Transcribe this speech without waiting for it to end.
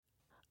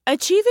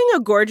Achieving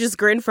a gorgeous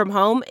grin from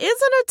home isn't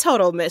a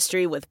total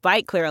mystery with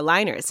Bite Clear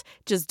aligners.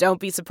 Just don't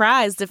be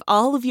surprised if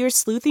all of your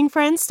sleuthing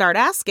friends start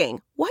asking,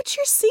 "What's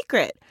your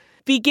secret?"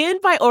 Begin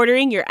by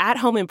ordering your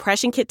at-home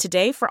impression kit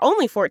today for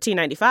only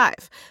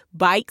 $14.95.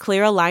 Bite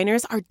Clear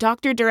aligners are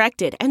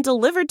doctor-directed and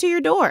delivered to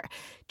your door.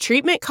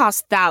 Treatment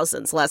costs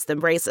thousands less than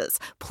braces.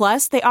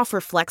 Plus, they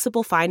offer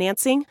flexible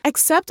financing,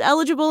 accept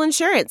eligible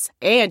insurance,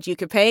 and you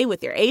can pay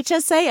with your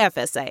HSA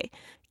FSA.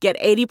 Get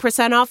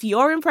 80% off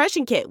your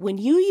impression kit when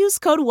you use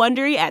code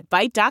WONDERY at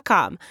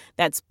Byte.com.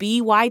 That's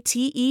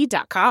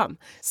BYTE.com.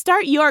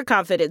 Start your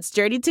confidence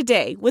journey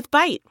today with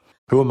Byte.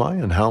 Who am I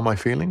and how am I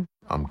feeling?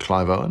 I'm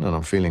Clive Owen and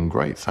I'm feeling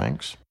great,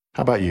 thanks.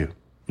 How about you?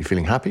 You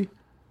feeling happy?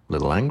 A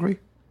little angry?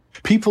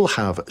 People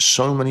have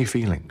so many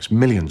feelings,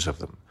 millions of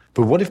them.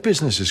 But what if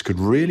businesses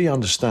could really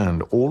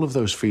understand all of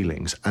those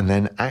feelings and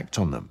then act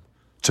on them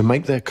to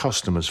make their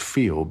customers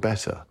feel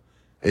better?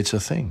 It's a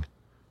thing.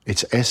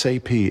 It's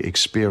SAP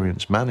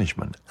Experience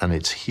Management, and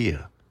it's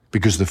here.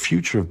 Because the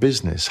future of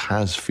business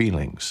has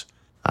feelings.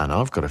 And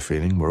I've got a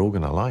feeling we're all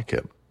going to like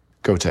it.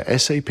 Go to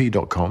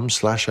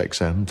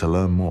sap.com/XM to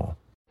learn more.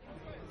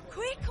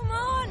 Quick, come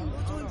on!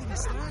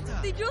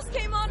 They just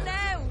came on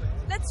now.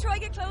 Let's try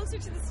get closer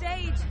to the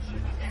stage.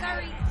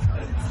 Sorry.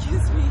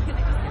 Excuse me. I just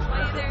get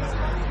by there.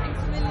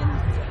 Thanks a million.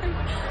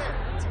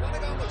 Do you want to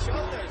go on my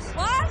shoulders?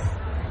 What?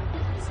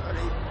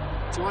 Sorry.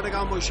 Do you want to go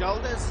on my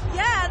shoulders?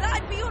 Yeah,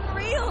 that'd be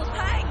unreal.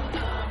 Thanks.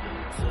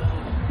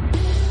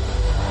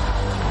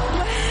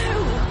 Wow.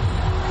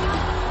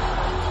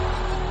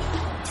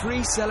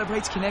 3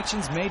 celebrates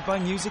connections made by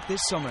music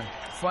this summer.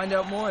 Find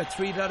out more at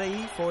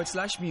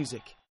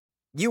 3.ie/music.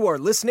 You are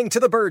listening to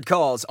The Bird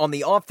Calls on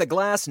the Off the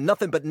Glass,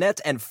 Nothing But Net,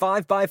 and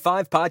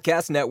 5x5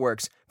 podcast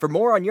networks. For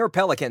more on your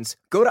Pelicans,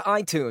 go to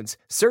iTunes,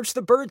 search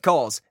The Bird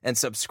Calls, and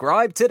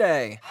subscribe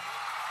today.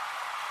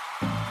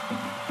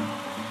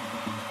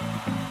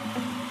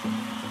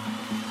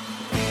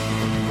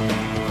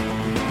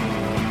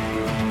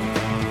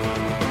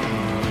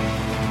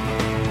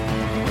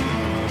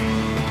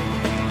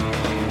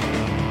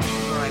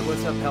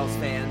 What's up, Pels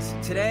fans?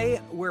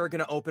 Today, we're going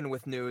to open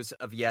with news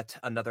of yet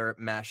another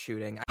mass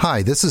shooting.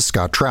 Hi, this is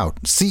Scott Trout,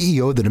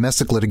 CEO of the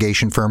domestic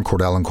litigation firm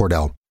Cordell &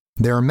 Cordell.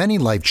 There are many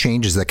life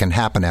changes that can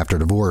happen after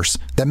divorce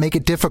that make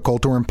it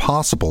difficult or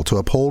impossible to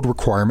uphold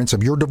requirements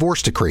of your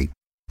divorce decree.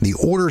 The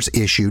orders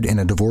issued in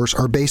a divorce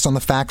are based on the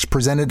facts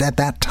presented at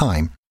that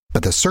time,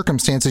 but the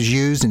circumstances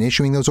used in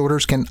issuing those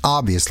orders can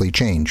obviously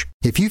change.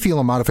 If you feel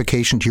a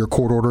modification to your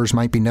court orders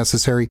might be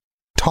necessary,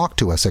 talk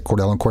to us at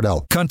Cordell &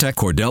 Cordell. Contact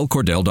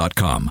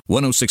CordellCordell.com,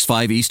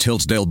 1065 East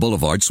Hillsdale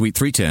Boulevard, Suite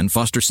 310,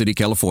 Foster City,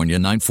 California,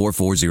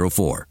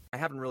 94404. I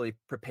haven't really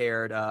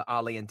prepared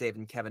Ali and Dave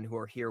and Kevin, who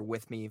are here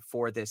with me,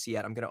 for this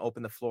yet. I'm going to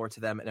open the floor to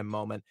them in a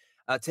moment.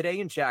 Today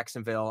in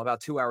Jacksonville,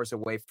 about 2 hours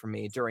away from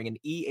me, during an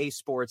EA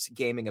Sports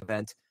gaming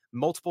event,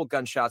 multiple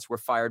gunshots were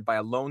fired by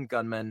a lone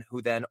gunman who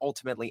then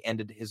ultimately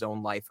ended his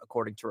own life,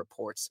 according to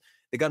reports.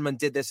 The gunman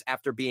did this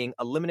after being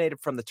eliminated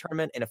from the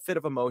tournament in a fit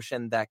of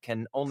emotion that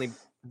can only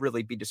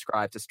really be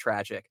described as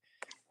tragic.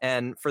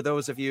 And for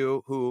those of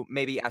you who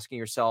may be asking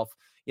yourself,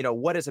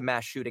 what is a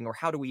mass shooting or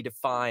how do we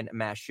define a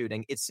mass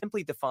shooting? It's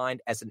simply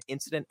defined as an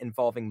incident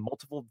involving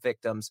multiple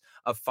victims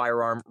of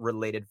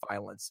firearm-related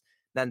violence.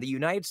 Now, the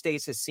United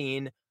States has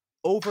seen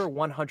over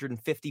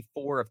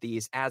 154 of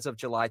these as of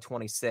July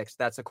 26th.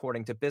 That's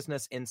according to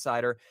Business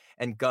Insider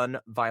and Gun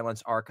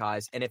Violence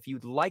Archives. And if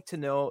you'd like to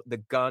know the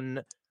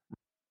gun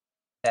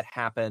that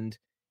happened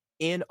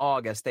in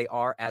August, they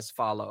are as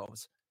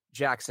follows: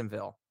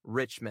 Jacksonville,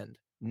 Richmond,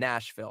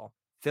 Nashville,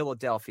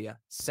 Philadelphia,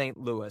 St.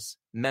 Louis,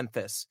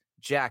 Memphis,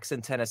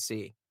 Jackson,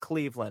 Tennessee,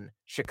 Cleveland,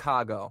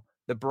 Chicago,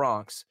 the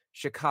Bronx,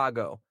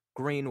 Chicago,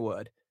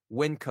 Greenwood,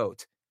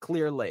 Wyncote,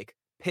 Clear Lake,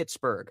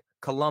 Pittsburgh,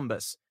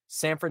 Columbus,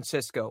 San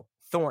Francisco,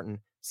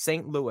 Thornton,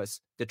 St.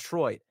 Louis,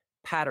 Detroit,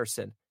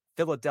 Patterson,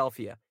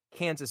 Philadelphia,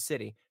 Kansas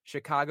City,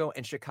 Chicago,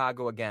 and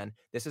Chicago again.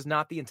 This is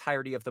not the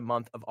entirety of the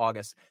month of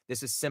August.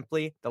 This is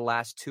simply the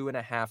last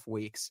 2.5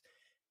 weeks.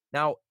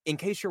 Now, in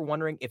case you're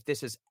wondering if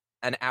this is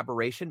an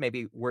aberration,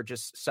 maybe we're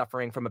just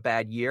suffering from a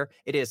bad year,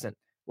 it isn't.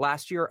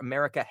 Last year,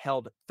 America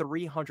held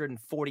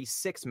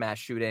 346 mass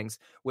shootings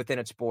within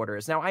its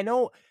borders. Now, I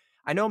know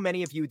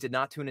many of you did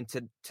not tune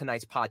into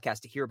tonight's podcast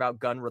to hear about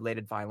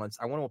gun-related violence.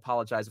 I want to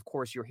apologize. Of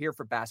course, you're here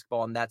for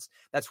basketball, and that's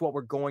what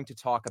we're going to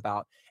talk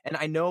about. And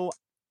I know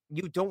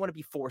you don't want to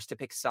be forced to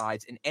pick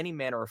sides in any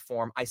manner or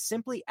form. I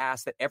simply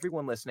ask that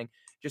everyone listening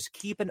just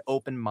keep an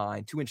open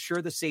mind to ensure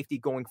the safety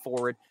going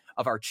forward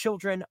of our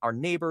children, our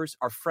neighbors,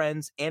 our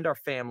friends, and our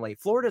family.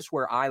 Florida is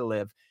where I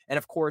live, and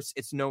of course,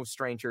 it's no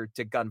stranger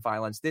to gun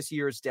violence. This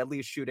year's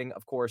deadliest shooting,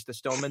 of course, the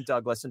Stoneman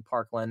Douglas in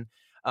Parkland.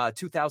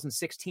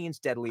 2016's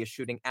deadliest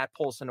shooting at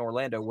Pulse in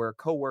Orlando, where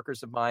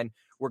co-workers of mine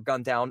were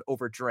gunned down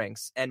over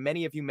drinks. And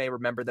many of you may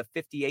remember the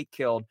 58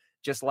 killed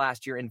just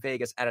last year in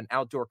Vegas at an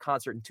outdoor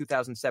concert in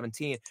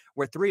 2017,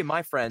 where 3 of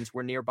my friends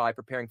were nearby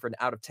preparing for an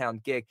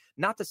out-of-town gig.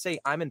 Not to say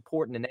I'm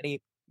important in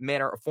any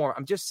manner or form.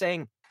 I'm just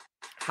saying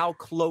how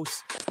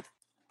close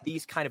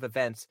these kind of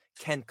events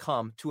can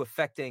come to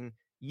affecting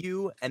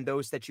you and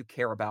those that you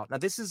care about. Now,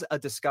 this is a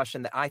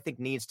discussion that I think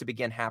needs to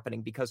begin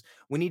happening because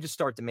we need to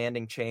start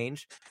demanding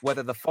change,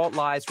 whether the fault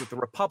lies with the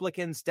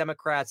Republicans,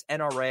 Democrats,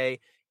 NRA,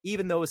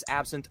 even those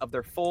absent of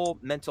their full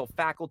mental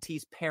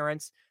faculties,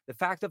 parents. The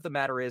fact of the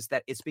matter is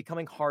that it's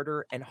becoming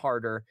harder and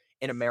harder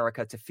in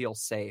America to feel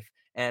safe.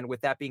 And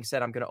with that being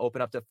said, I'm going to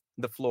open up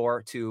the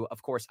floor to,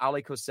 of course,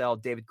 Ali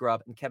Cosell, David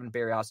Grubb, and Kevin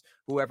Barrios,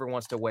 whoever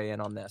wants to weigh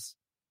in on this.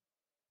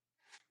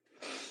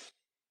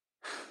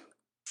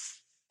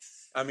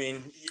 I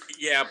mean,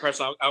 yeah,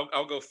 personally,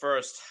 I'll go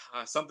first.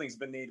 Something's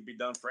been needed to be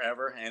done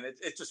forever, and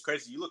it's just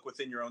crazy. You look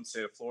within your own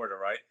state of Florida,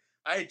 right?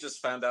 I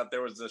just found out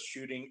there was a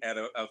shooting at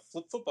a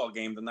football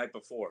game the night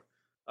before.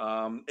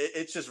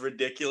 It's just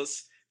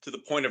ridiculous to the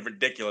point of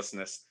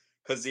ridiculousness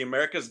because the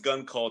America's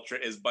gun culture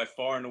is by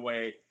far and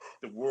away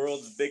the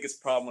world's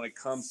biggest problem when it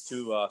comes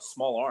to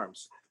small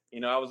arms.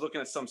 I was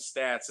looking at some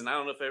stats, and I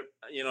don't know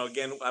if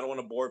again, I don't want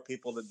to bore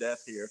people to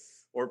death here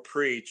or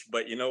preach,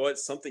 but you know what?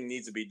 Something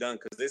needs to be done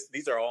because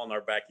these are all in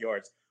our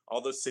backyards.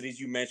 All those cities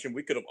you mentioned,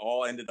 we could have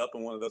all ended up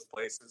in one of those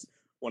places,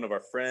 one of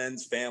our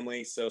friends,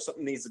 family. So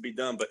something needs to be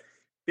done. But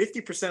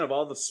 50% of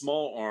all the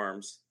small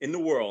arms in the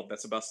world,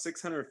 that's about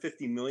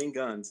 650 million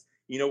guns.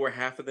 You know where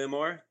half of them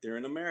are? They're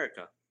in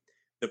America.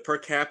 The per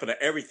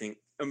capita, everything.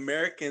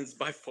 Americans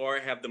by far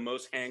have the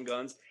most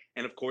handguns.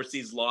 And of course,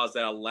 these laws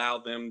that allow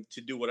them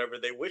to do whatever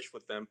they wish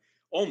with them,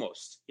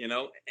 almost,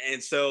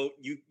 And so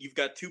you've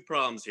got two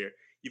problems here.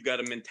 You've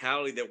got a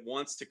mentality that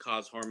wants to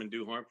cause harm and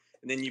do harm,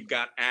 and then you've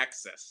got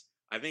access.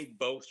 I think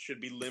both should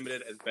be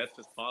limited as best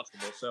as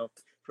possible. So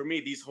for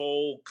me, these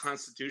whole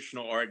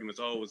constitutional arguments,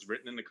 it was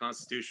written in the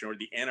Constitution, or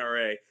the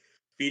NRA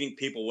feeding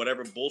people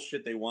whatever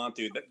bullshit they want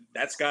to,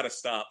 that's got to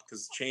stop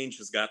because change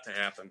has got to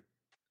happen.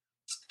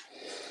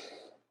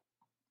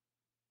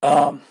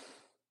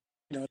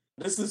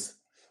 This is,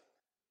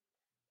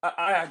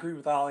 I agree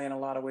with Ali in a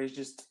lot of ways.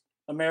 Just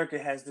America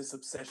has this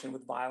obsession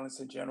with violence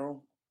in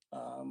general.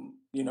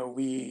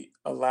 We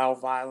allow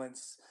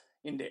violence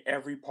into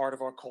every part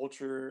of our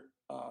culture,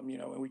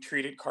 and we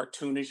treat it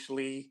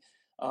cartoonishly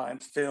in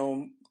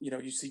film.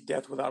 You see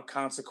death without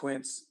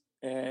consequence,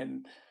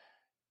 and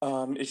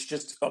it's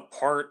just a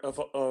part of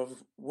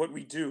what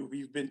we do.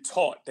 We've been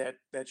taught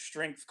that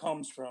strength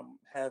comes from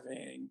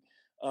having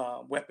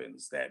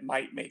weapons, that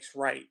might makes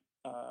right.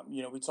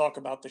 We talk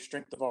about the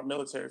strength of our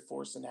military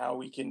force and how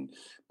we can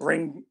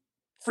bring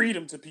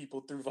freedom to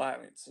people through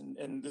violence,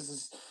 and this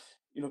is,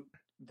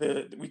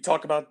 we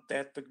talk about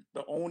that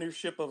the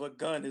ownership of a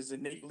gun is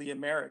innately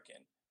American.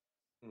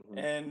 Mm-hmm.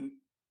 And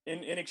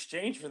in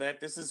exchange for that,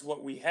 this is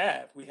what we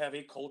have. We have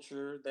a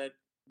culture that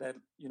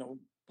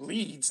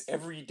bleeds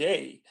every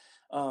day.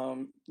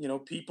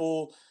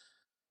 People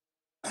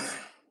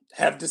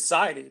have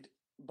decided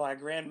by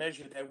grand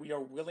measure that we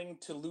are willing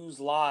to lose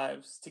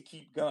lives to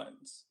keep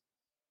guns,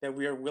 that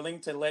we are willing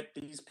to let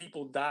these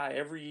people die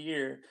every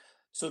year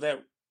so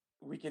that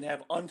we can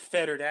have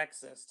unfettered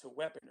access to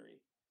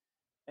weaponry.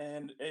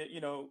 And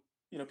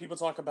people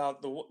talk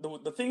about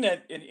the thing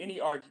that in any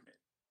argument,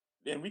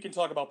 and we can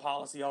talk about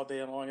policy all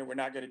day long, and we're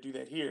not going to do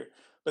that here.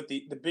 But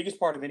the biggest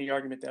part of any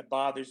argument that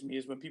bothers me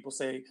is when people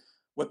say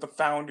what the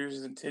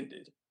founders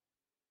intended.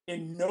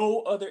 In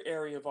no other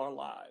area of our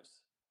lives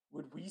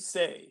would we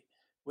say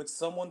what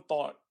someone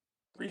thought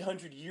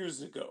 300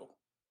 years ago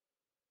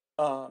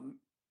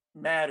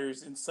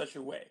matters in such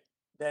a way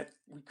that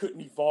we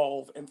couldn't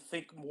evolve and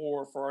think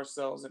more for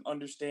ourselves and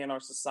understand our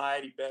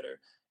society better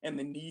and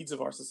the needs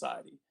of our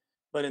society.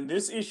 But in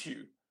this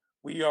issue,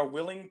 we are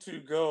willing to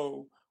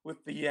go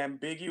with the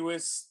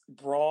ambiguous,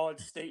 broad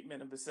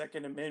statement of the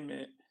Second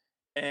Amendment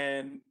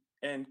and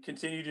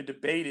continue to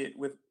debate it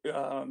with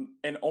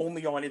and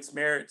only on its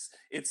merits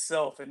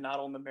itself and not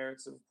on the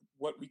merits of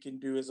what we can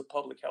do as a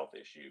public health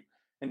issue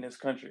in this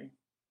country.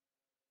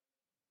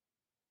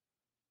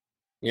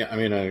 Yeah, I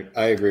mean,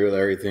 I agree with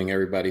everything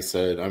everybody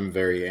said. I'm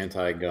very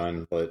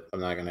anti-gun, but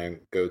I'm not going to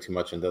go too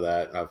much into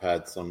that. I've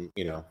had some,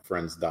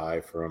 friends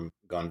die from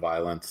gun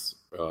violence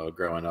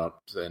growing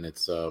up, and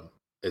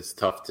it's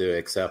tough to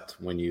accept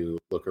when you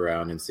look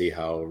around and see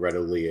how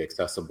readily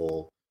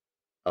accessible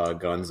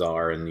guns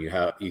are, and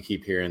you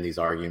keep hearing these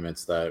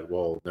arguments that,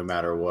 well, no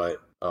matter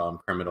what,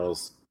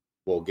 criminals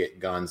will get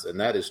guns, and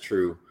that is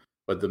true.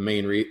 But the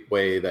main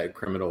way that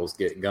criminals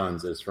get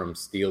guns is from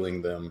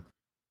stealing them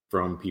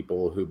from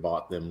people who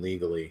bought them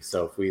legally.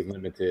 So if we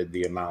limited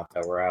the amount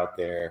that were out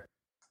there,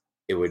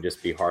 it would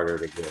just be harder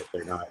to get.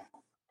 They're not,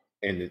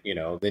 and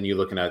then you're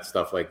looking at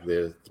stuff like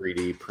the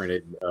 3D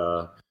printed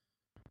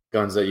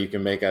guns that you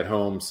can make at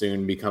home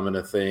soon becoming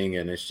a thing,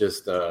 and it's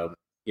just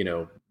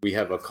we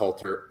have a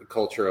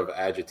culture of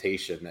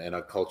agitation and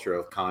a culture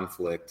of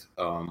conflict,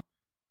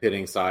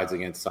 pitting sides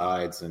against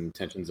sides, and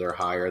tensions are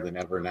higher than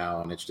ever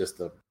now, and it's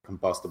just a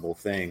combustible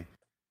thing.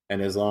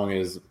 And as long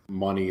as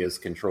money is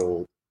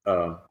controlled.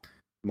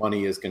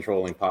 Money is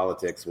controlling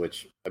politics,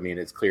 which, I mean,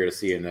 it's clear to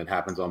see, and it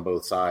happens on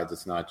both sides.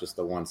 It's not just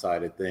a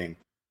one-sided thing.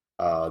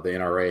 The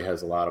NRA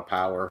has a lot of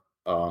power,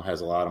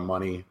 has a lot of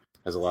money,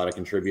 has a lot of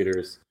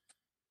contributors,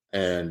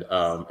 and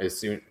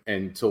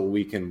until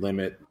we can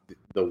limit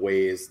the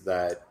ways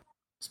that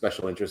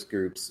special interest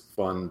groups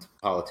fund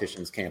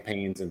politicians'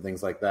 campaigns and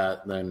things like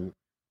that, then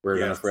we're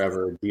going to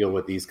forever deal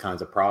with these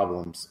kinds of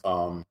problems.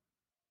 And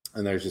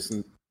there's just,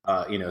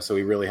 so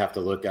we really have to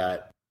look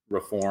at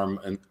reform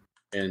and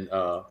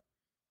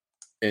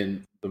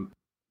in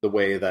the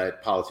way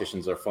that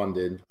politicians are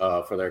funded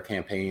for their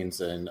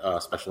campaigns, and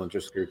special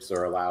interest groups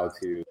are allowed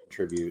to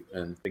contribute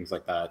and things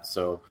like that.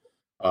 So,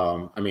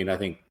 I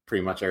think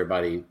pretty much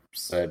everybody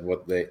said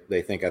what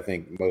they think. I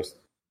think most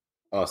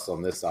us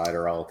on this side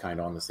are all kind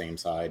of on the same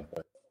side,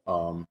 but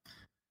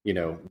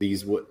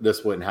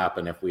this wouldn't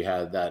happen if we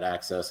had that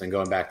access. And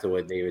going back to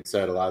what David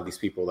said, a lot of these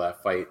people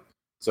that fight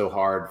so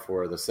hard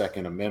for the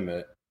Second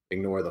Amendment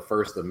ignore the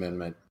First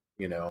Amendment,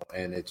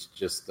 and it's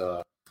just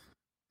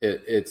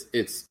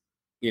it's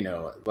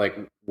like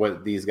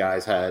what these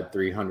guys had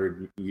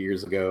 300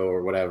 years ago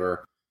or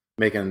whatever,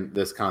 making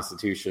this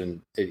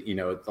Constitution.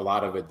 A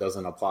lot of it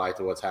doesn't apply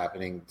to what's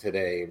happening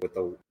today with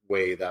the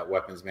way that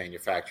weapons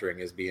manufacturing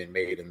is being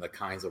made and the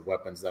kinds of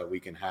weapons that we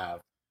can have.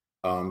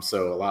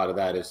 So a lot of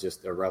that is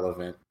just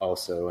irrelevant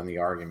also in the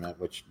argument,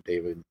 which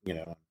David,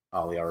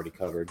 Ollie already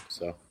covered.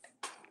 So.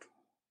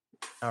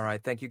 All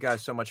right. Thank you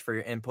guys so much for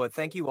your input.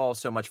 Thank you all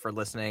so much for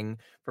listening,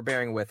 for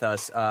bearing with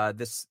us.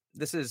 This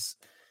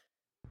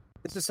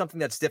is something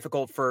that's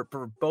difficult for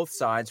both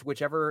sides,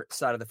 whichever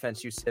side of the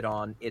fence you sit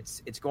on.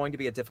 It's going to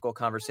be a difficult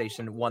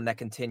conversation, one that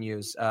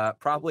continues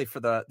probably for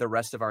the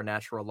rest of our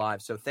natural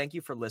lives. So thank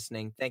you for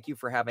listening. Thank you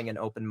for having an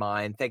open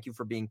mind. Thank you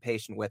for being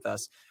patient with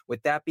us.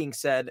 With that being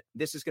said,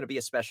 this is going to be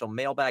a special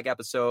mailbag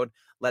episode.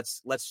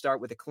 Let's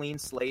start with a clean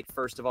slate.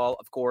 First of all,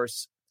 of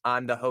course,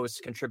 I'm the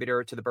host,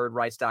 contributor to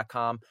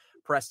thebirdrights.com.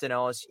 Preston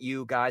Ellis,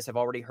 you guys have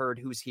already heard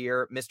who's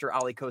here. Mr.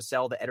 Ali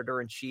Cosell, the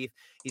editor-in-chief.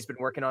 He's been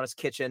working on his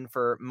kitchen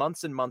for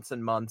months and months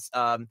and months.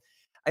 I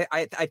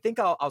think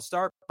I'll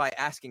start by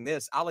asking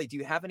this. Ali, do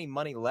you have any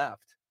money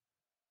left?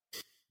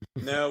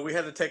 No, we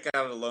had to take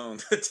out a loan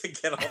to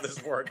get all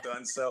this work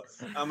done. So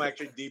I'm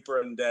actually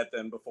deeper in debt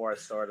than before I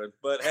started.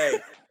 But hey,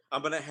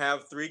 I'm going to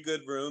have 3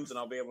 good rooms, and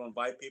I'll be able to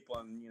invite people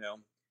and,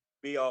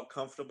 be all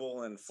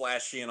comfortable and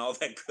flashy and all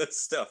that good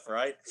stuff,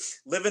 right?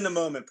 Live in the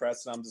moment,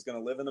 Preston. I'm just going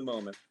to live in the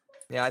moment.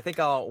 Yeah, I think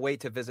I'll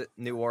wait to visit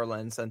New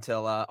Orleans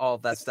until all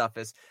of that stuff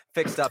is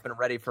fixed up and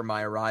ready for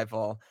my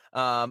arrival.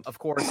 Of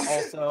course,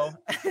 also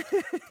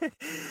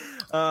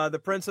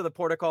the Prince of the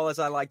Portugal, as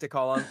I like to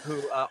call him,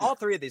 who all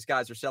 3 of these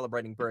guys are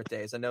celebrating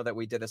birthdays. I know that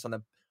we did this on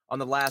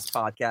the last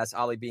podcast,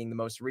 Ali being the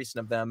most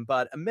recent of them.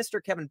 But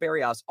Mr. Kevin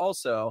Barrios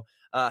also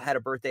had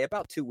a birthday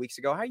about 2 weeks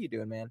ago. How are you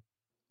doing, man?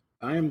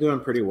 I am doing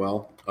pretty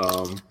well.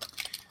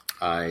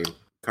 I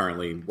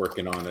currently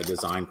working on a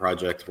design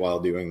project while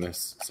doing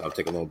this, so I'll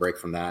take a little break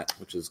from that,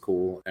 which is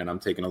cool. And I'm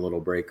taking a little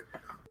break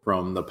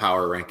from the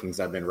power rankings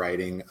I've been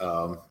writing.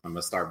 I'm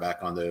gonna start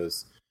back on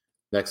those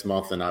next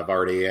month, and I've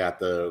already at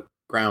the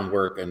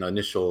groundwork and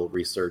initial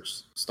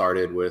research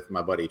started with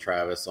my buddy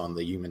Travis on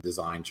the human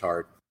design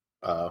chart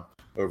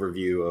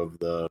overview of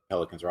the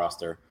Pelicans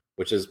roster,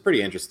 which is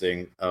pretty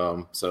interesting.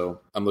 So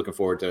I'm looking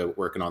forward to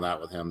working on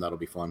that with him. That'll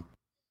be fun.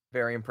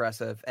 Very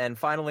impressive. And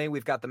finally,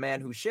 we've got the man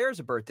who shares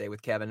a birthday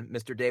with Kevin,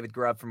 Mr. David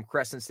Grubb from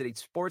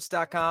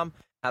CrescentCitySports.com.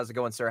 How's it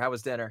going, sir? How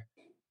was dinner?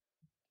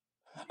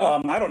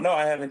 I don't know.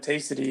 I haven't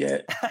tasted it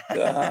yet.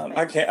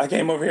 I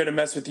came over here to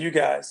mess with you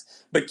guys.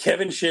 But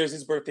Kevin shares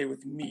his birthday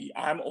with me.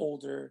 I'm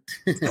older.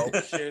 So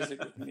he shares it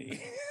with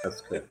me.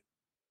 That's good.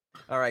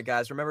 All right,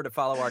 guys, remember to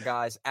follow our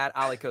guys at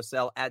Ali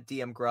Cosell, at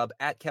DM Grubb,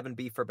 at Kevin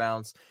B for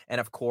Bounce, and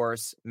of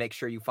course, make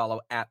sure you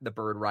follow at The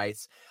Bird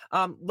Rights.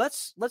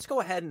 Let's go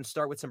ahead and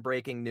start with some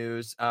breaking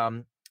news.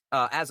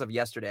 As of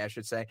yesterday, I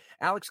should say,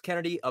 Alex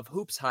Kennedy of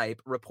Hoops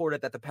Hype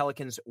reported that the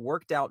Pelicans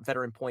worked out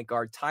veteran point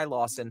guard Ty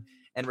Lawson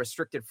and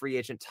restricted free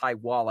agent Ty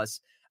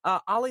Wallace.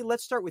 Ali,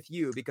 let's start with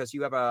you because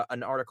you have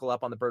an article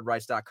up on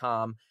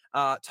thebirdrights.com.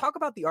 Talk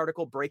about the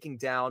article breaking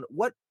down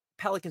what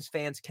Pelicans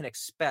fans can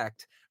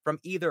expect from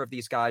either of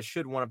these guys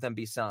should one of them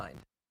be signed.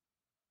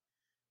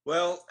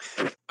 Well,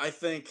 I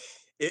think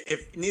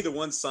if neither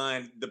one's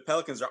signed, the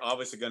Pelicans are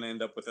obviously going to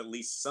end up with at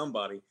least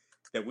somebody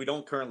that we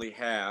don't currently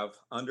have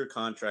under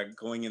contract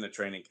going into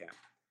training camp.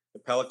 The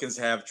Pelicans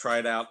have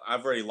tried out,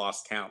 I've already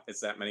lost count.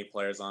 It's that many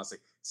players, honestly.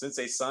 Since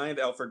they signed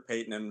Elfrid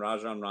Payton and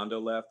Rajon Rondo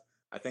left,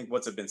 I think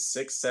what's it been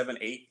 6, 7,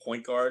 8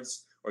 point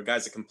guards or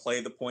guys that can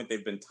play the point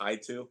they've been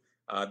tied to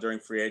during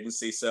free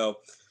agency. So,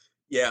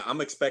 yeah,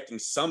 I'm expecting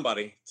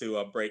somebody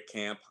to break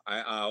camp.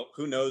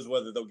 Who knows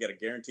whether they'll get a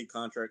guaranteed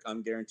contract,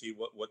 unguaranteed,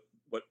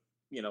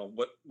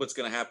 what's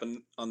going to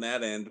happen on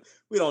that end.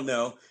 We don't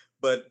know.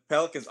 But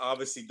Pelicans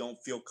obviously don't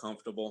feel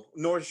comfortable,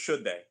 nor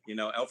should they.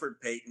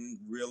 Elfrid Payton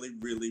really,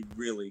 really,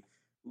 really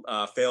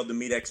failed to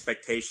meet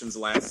expectations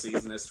last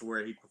season as to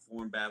where he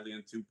performed badly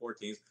in 2 poor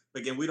teams.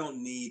 But again, we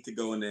don't need to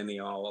go into any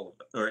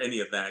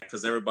of that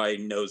because everybody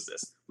knows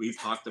this. We've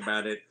talked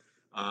about it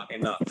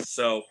enough.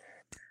 So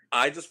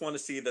I just want to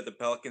see that the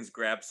Pelicans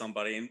grab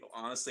somebody. And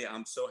honestly,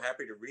 I'm so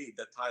happy to read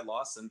that Ty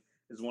Lawson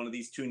is one of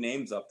these 2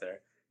 names up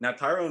there. Now,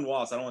 Tyrone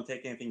Wallace, I don't want to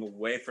take anything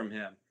away from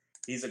him.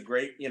 He's a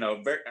great, I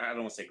don't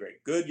want to say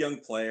great, good young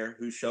player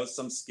who shows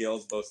some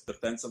skills both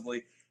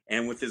defensively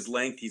And with his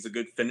length, he's a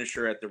good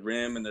finisher at the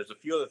rim, and there's a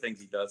few other things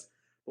he does.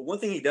 But one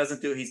thing he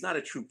doesn't do, he's not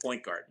a true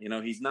point guard.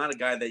 He's not a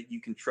guy that you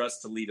can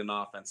trust to lead an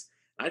offense.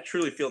 And I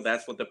truly feel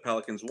that's what the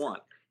Pelicans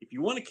want. If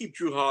you want to keep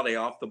Drew Holiday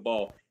off the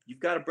ball, you've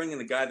got to bring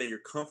in a guy that you're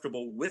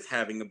comfortable with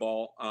having the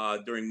ball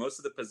during most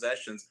of the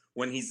possessions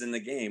when he's in the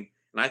game.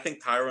 And I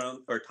think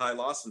Ty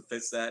Lawson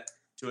fits that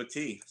to a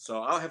T.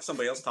 So I'll have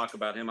somebody else talk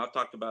about him. I've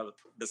talked about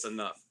this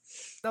enough.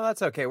 No,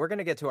 that's okay. We're going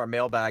to get to our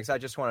mailbags. I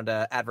just wanted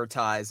to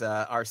advertise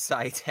our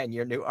site and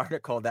your new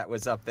article that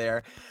was up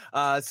there.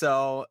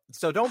 So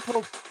don't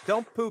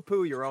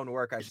poo-poo your own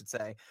work, I should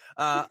say.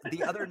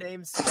 The other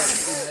names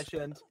that you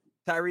mentioned,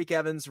 Tyreek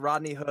Evans,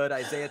 Rodney Hood,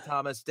 Isaiah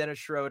Thomas, Dennis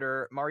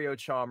Schroeder, Mario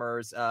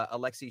Chalmers,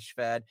 Alexi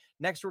Shved.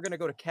 Next, we're going to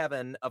go to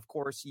Kevin. Of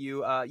course,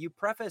 you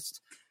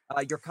prefaced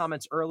your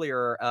comments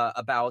earlier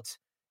about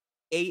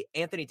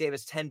Anthony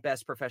Davis, 10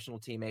 best professional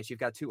teammates. You've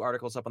got 2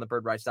 articles up on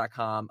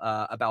thebirdrights.com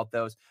about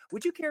those.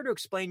 Would you care to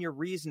explain your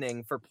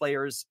reasoning for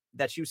players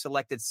that you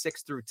selected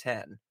 6 through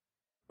 10?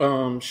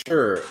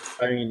 Sure.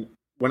 I mean,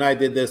 when I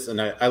did this, and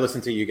I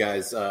listened to you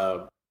guys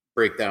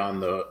break down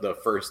the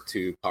first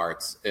 2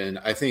 parts, and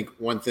I think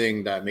one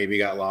thing that maybe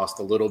got lost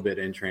a little bit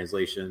in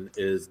translation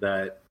is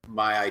that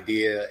my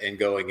idea in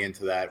going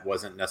into that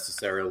wasn't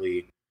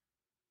necessarily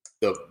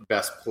the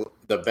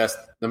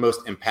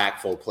most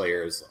impactful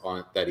players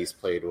that he's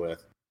played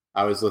with.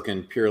 I was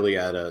looking purely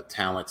at a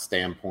talent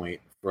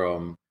standpoint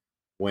from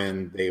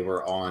when they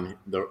were on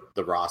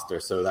the roster.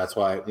 So that's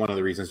why one of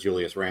the reasons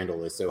Julius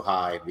Randle is so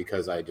high,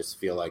 because I just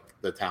feel like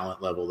the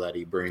talent level that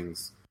he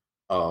brings,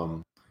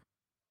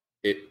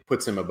 it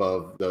puts him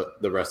above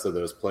the rest of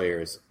those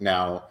players.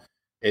 Now,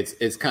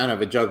 it's kind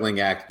of a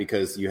juggling act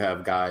because you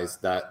have guys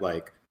that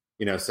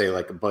say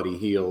like Buddy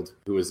Hield,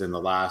 who was in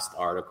the last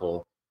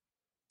article.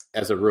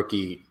 As a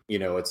rookie,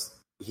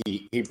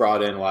 he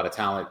brought in a lot of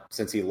talent.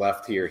 Since he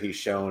left here, he's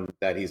shown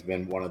that he's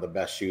been one of the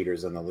best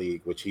shooters in the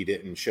league, which he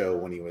didn't show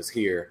when he was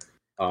here.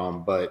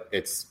 But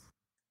it's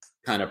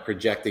kind of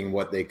projecting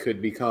what they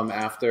could become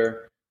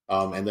after,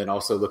 and then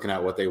also looking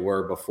at what they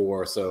were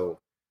before. So,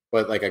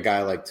 but like a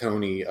guy like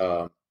Tony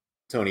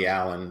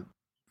Allen,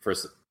 for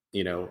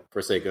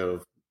sake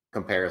of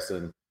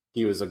comparison,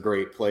 he was a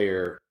great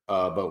player.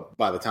 But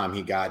by the time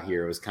he got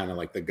here, it was kind of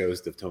like the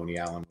ghost of Tony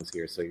Allen was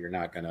here. So you're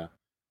not going to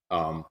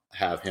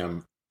have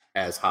him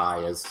as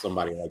high as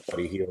somebody like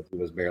Buddy Hield, who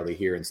was barely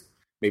here and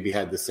maybe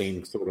had the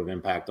same sort of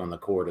impact on the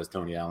court as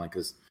Tony Allen,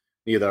 because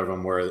neither of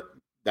them were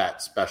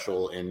that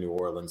special in New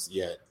Orleans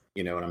yet.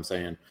 You know what I'm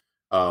saying?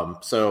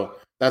 So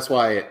that's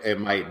why it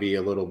might be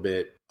a little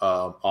bit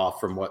off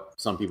from what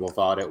some people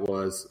thought it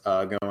was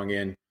going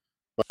in.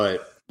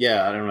 But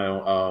yeah, I don't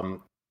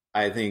know.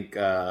 I think,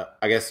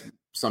 I guess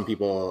some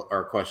people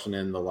are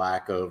questioning the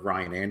lack of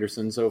Ryan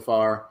Anderson so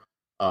far.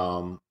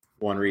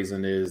 One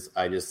reason is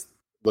I just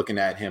looking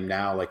at him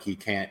now, like he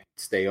can't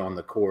stay on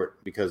the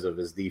court because of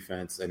his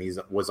defense, and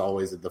was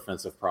always a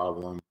defensive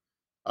problem.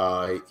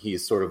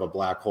 He's sort of a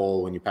black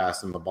hole. When you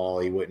pass him the ball,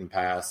 he wouldn't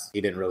pass.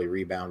 He didn't really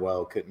rebound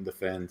well, couldn't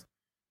defend.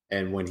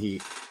 And when he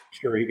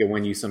could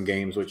win you some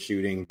games with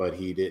shooting, but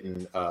he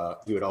didn't.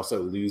 He would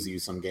also lose you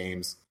some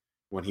games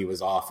when he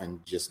was off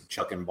and just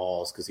chucking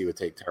balls because he would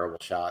take terrible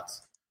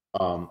shots.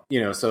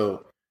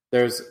 So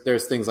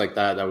there's things like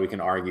that we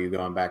can argue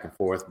going back and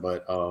forth,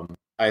 but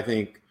I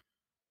think,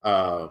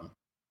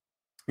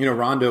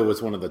 Rondo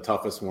was one of the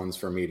toughest ones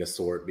for me to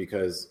sort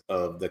because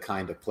of the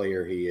kind of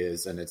player he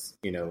is. And it's,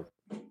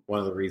 one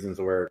of the reasons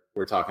we're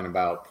talking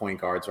about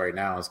point guards right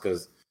now is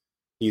because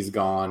he's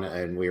gone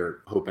and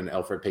we're hoping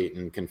Elfrid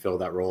Payton can fill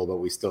that role, but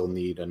we still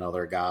need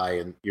another guy.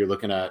 And you're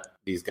looking at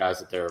these guys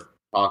that they're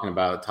talking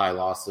about, Ty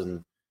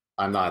Lawson.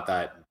 I'm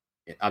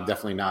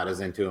definitely not as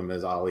into him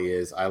as Ollie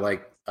is. I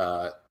like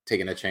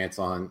taking a chance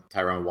on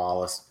Tyrone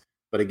Wallace,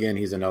 but again,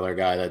 he's another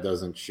guy that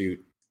doesn't shoot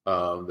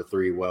the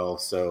 3 well.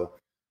 So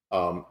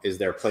is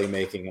their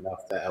playmaking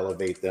enough to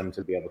elevate them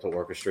to be able to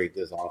orchestrate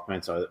this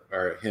offense?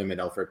 Or him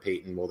and Elfrid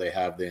Payton, will they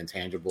have the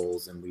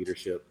intangibles and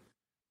leadership?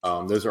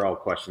 Those are all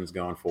questions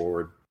going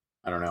forward.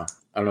 I don't know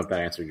if that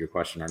answered your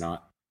question or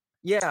not.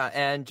 Yeah,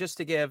 and just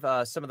to give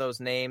some of those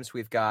names,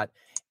 we've got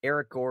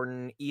Eric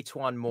Gordon,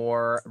 Etuan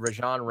Moore,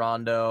 Rajon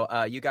Rondo.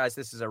 You guys,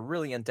 this is a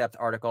really in-depth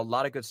article. A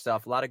lot of good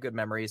stuff, a lot of good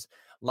memories,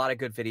 a lot of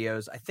good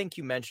videos. I think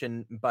you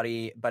mentioned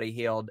Buddy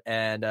Hield,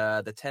 and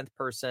the 10th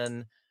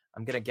person,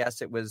 I'm going to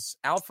guess it was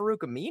Al Farouk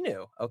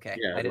Aminu. Okay,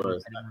 yeah, I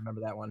didn't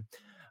remember that one.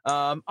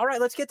 All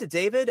right, let's get to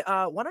David.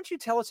 Why don't you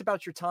tell us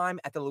about your time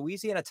at the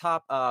Louisiana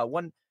Top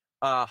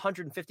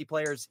 150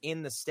 players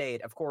in the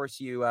state? Of course,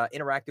 you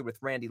interacted with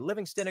Randy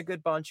Livingston a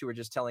good bunch. You were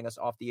just telling us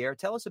off the air.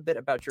 Tell us a bit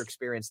about your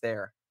experience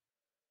there.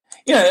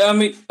 Yeah, I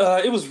mean,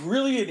 it was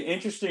really an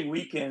interesting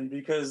weekend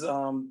because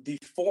the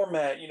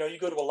format, you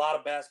go to a lot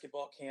of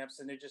basketball camps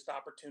and they're just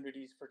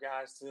opportunities for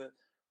guys to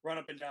run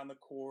up and down the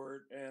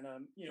court and,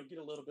 get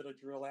a little bit of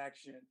drill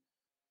action.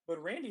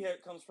 But Randy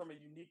comes from a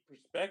unique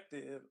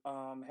perspective,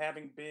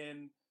 having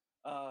been,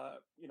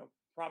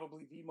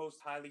 probably the most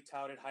highly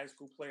touted high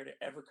school player to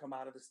ever come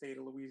out of the state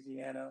of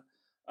Louisiana.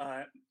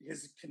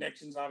 His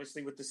connections,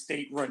 obviously, with the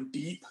state run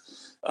deep,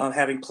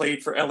 having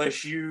played for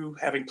LSU,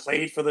 having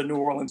played for the New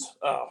Orleans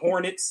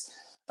Hornets.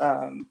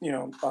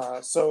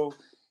 So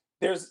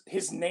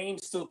his name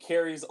still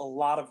carries a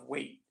lot of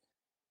weight.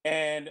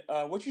 And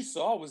what you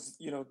saw was,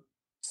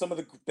 some of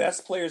the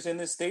best players in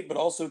this state, but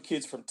also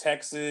kids from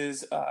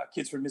Texas,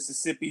 kids from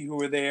Mississippi who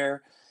were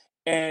there.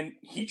 And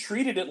he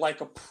treated it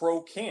like a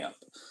pro camp.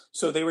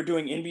 So they were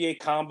doing NBA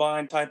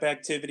combine type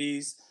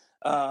activities.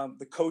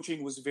 The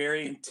coaching was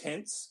very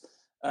intense.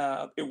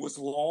 It was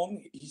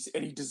long,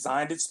 and he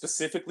designed it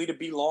specifically to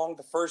be long.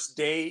 The first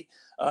day,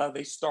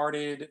 they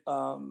started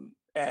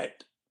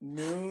at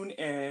noon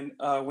and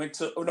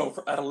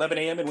at 11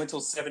 a.m. and went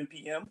till 7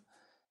 p.m.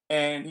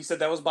 And he said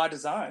that was by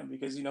design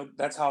because,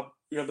 that's how,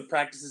 the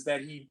practices that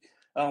he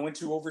went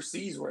to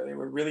overseas were. They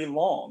were really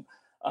long.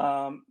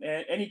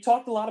 And he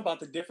talked a lot about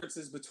the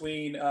differences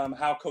between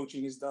how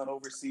coaching is done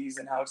overseas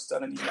and how it's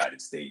done in the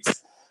United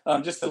States.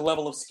 Just the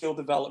level of skill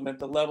development,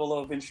 the level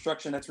of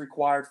instruction that's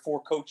required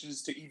for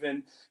coaches to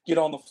even get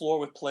on the floor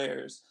with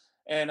players.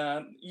 And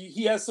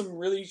he has some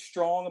really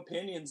strong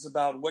opinions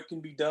about what can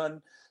be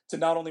done to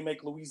not only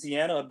make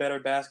Louisiana a better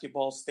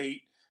basketball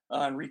state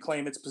and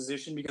reclaim its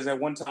position, because at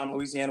one time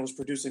Louisiana was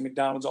producing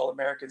McDonald's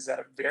All-Americans at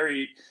a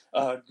very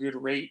good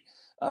rate,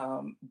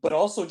 but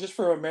also just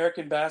for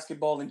American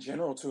basketball in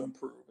general to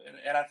improve.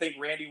 And I think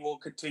Randy will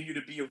continue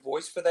to be a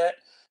voice for that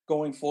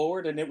going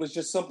forward. And it was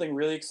just something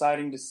really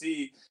exciting to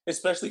see,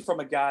 especially from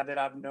a guy that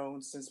I've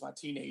known since my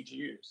teenage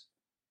years.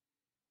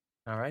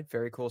 All right,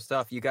 very cool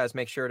stuff. You guys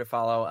make sure to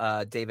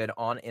follow David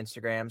on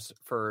Instagrams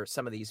for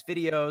some of these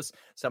videos,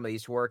 some of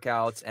these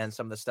workouts, and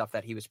some of the stuff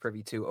that he was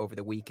privy to over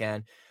the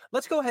weekend.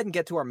 Let's go ahead and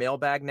get to our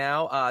mailbag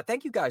now.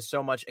 Thank you guys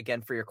so much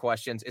again for your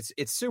questions.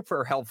 It's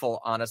super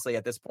helpful, honestly,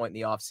 at this point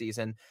in the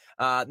offseason.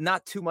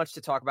 Not too much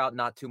to talk about,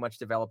 not too much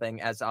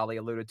developing, as Ali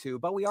alluded to,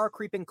 but we are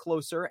creeping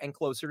closer and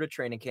closer to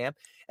training camp.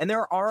 And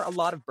there are a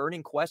lot of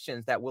burning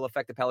questions that will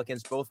affect the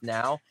Pelicans both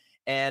now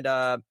and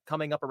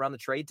coming up around the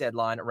trade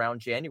deadline around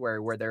January,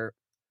 where there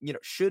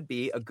should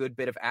be a good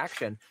bit of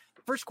action.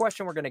 The first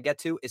question we're going to get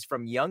to is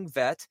from Young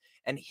Vet,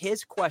 and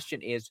his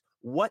question is,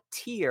 what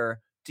tier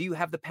do you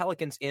have the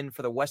Pelicans in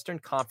for the Western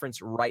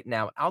Conference right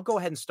now? I'll go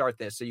ahead and start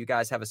this so you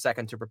guys have a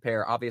second to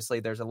prepare. Obviously,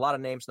 there's a lot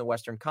of names in the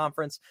Western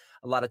Conference,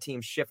 a lot of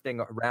teams shifting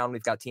around.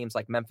 We've got teams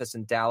like Memphis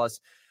and Dallas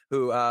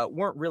who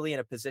weren't really in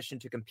a position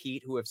to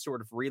compete, who have sort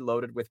of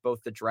reloaded with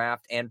both the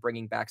draft and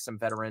bringing back some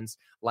veterans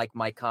like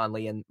Mike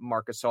Conley, and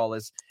Marc Gasol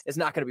is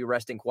not going to be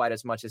resting quite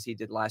as much as he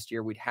did last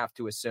year, we'd have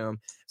to assume.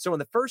 So in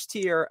the first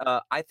tier,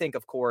 I think,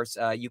 of course,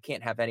 you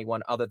can't have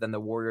anyone other than the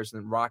Warriors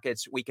and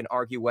Rockets. We can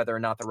argue whether or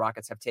not the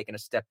Rockets have taken a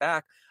step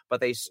back,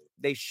 but they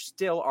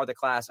still are the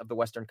class of the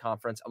Western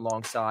Conference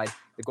alongside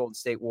the Golden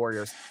State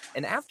Warriors.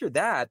 And after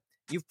that,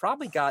 you've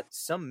probably got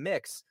some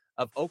mix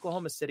of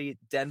Oklahoma City,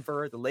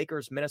 Denver, the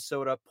Lakers,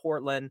 Minnesota,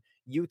 Portland,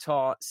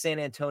 Utah, San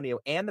Antonio,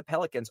 and the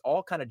Pelicans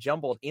all kind of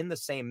jumbled in the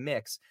same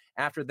mix.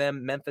 After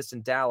them, Memphis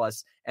and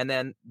Dallas, and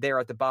then there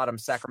at the bottom,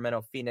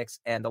 Sacramento, Phoenix,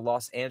 and the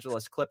Los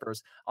Angeles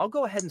Clippers. I'll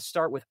go ahead and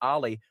start with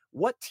Ali.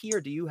 What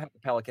tier do you have the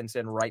Pelicans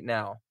in right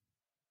now?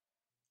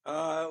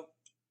 I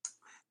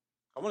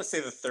want to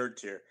say the third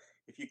tier.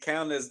 If you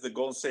count as the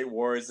Golden State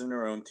Warriors in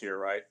their own tier,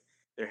 right?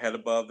 They're head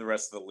above the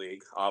rest of the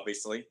league,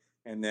 obviously.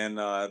 And then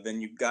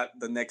you've got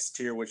the next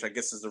tier, which I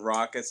guess is the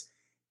Rockets.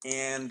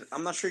 And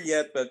I'm not sure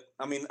yet, but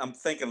I mean, I'm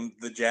thinking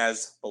the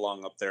Jazz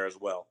belong up there as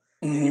well.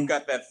 Mm-hmm. And you've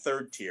got that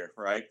third tier,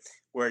 right?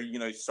 Where,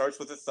 it starts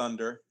with the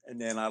Thunder, and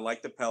then I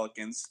like the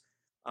Pelicans.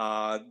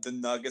 The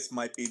Nuggets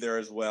might be there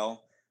as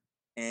well.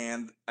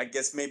 And I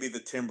guess maybe the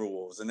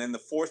Timberwolves. And then the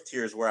fourth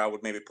tier is where I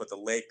would maybe put the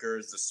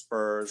Lakers, the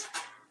Spurs.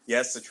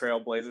 Yes, the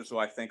Trailblazers, who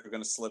I think are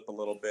going to slip a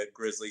little bit,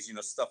 Grizzlies,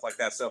 stuff like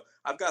that. So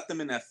I've got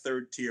them in that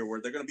third tier where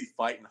they're going to be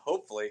fighting,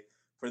 hopefully,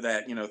 for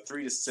that,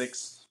 3 to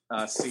 6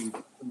 seed,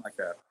 something like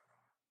that.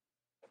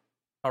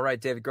 All right,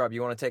 David Grubb,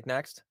 you want to take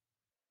next?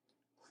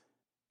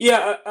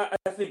 Yeah,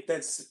 I think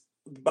that's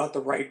about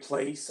the right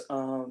place.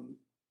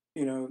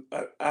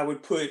 I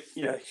would put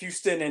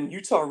Houston and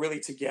Utah really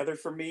together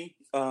for me.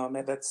 And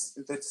that's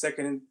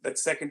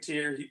second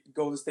tier,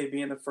 Golden State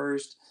being the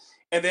first.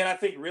 And then I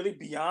think really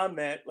beyond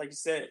that, like you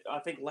said, I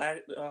think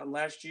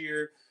last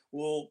year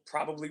will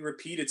probably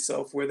repeat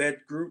itself, where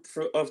that group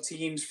of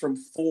teams from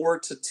 4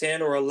 to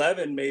 10 or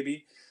 11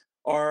 maybe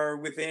are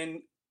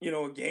within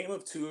a game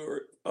of two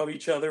of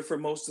each other for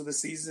most of the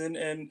season,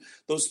 and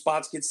those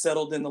spots get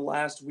settled in the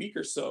last week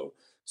or so.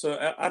 So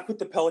I put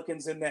the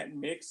Pelicans in that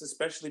mix,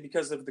 especially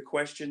because of the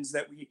questions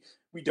that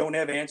we don't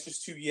have answers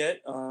to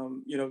yet.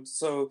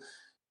 So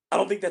I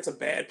don't think that's a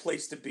bad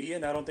place to be,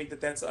 and I don't think that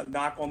that's a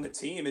knock on the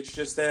team. It's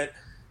just that,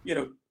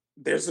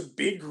 there's a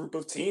big group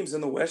of teams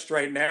in the West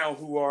right now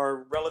who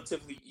are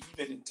relatively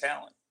even in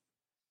talent.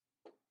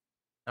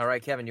 All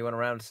right, Kevin, you want to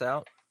round us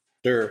out?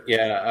 Sure.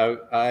 Yeah,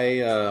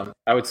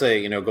 I would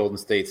say Golden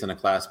State's in a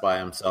class by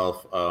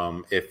himself.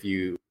 If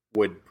you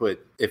would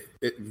if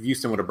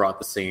Houston would have brought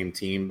the same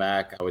team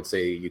back, I would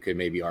say you could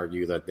maybe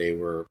argue that they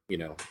were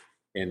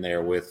in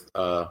there with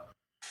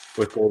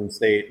with Golden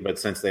State, but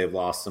since they've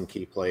lost some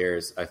key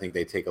players, I think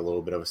they take a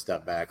little bit of a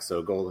step back.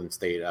 So Golden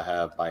State I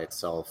have by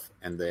itself,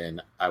 and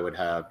then I would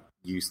have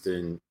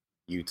Houston,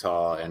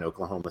 Utah, and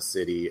Oklahoma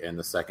City in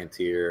the second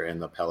tier,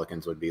 and the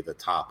Pelicans would be the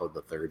top of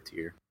the third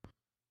tier.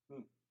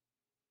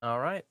 All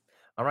right.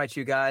 All right,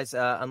 you guys,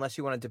 unless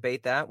you want to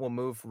debate that, we'll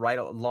move right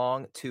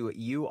along to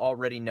You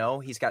Already Know.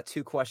 He's got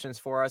 2 questions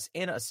for us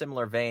in a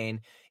similar vein.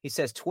 He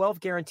says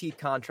 12 guaranteed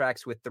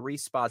contracts with 3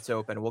 spots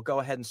open. We'll go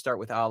ahead and start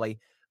with Ali.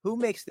 Who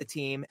makes the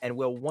team, and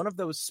will one of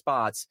those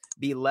spots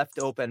be left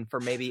open for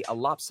maybe a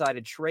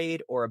lopsided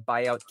trade or a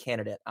buyout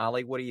candidate?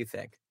 Ali, what do you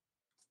think?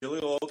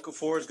 Jahlil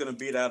Okafor is going to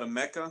beat out of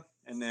Mecca,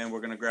 and then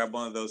we're going to grab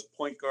one of those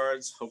point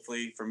guards,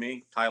 hopefully for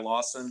me, Ty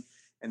Lawson,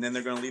 and then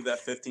they're going to leave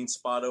that 15th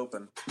spot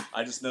open.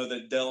 I just know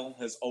that Dill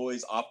has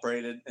always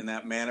operated in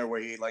that manner where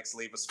he likes to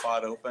leave a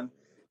spot open.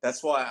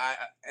 That's why I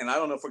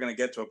don't know if we're going to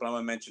get to it, but I'm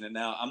going to mention it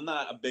now. I'm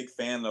not a big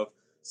fan of,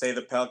 say,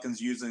 the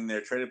Pelicans using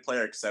their traded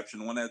player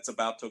exception, one that's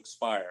about to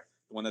expire,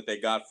 the one that they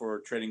got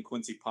for trading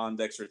Quincy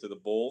Pondexter to the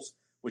Bulls,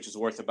 which is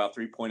worth about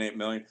 $3.8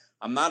 million.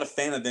 I'm not a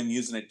fan of them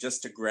using it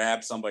just to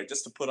grab somebody,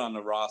 just to put on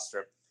the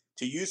roster,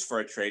 to use for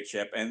a trade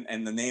chip.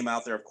 And the name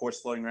out there, of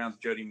course, floating around is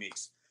Jody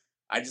Meeks.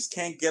 I just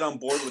can't get on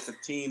board with a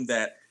team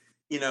that,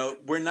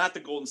 we're not the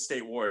Golden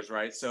State Warriors,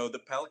 right? So the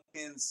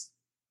Pelicans,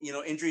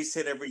 injuries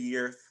hit every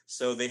year,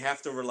 so they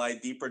have to rely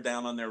deeper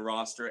down on their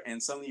roster.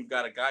 And suddenly you've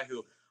got a guy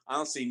who,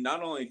 honestly,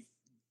 not only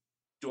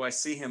do I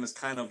see him as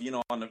kind of,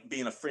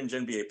 being a fringe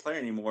NBA player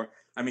anymore.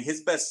 I mean,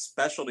 his best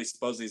specialty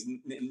supposedly is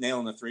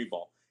nailing the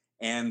 3-ball.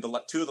 And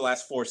 2 of the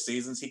last 4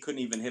 seasons, he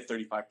couldn't even hit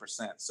 35%.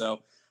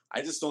 So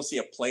I just don't see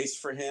a place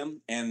for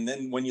him. And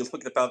then when you look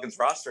at the Pelicans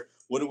roster,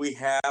 what do we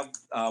have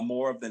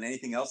more of than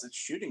anything else? It's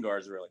shooting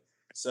guards, really.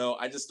 So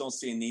I just don't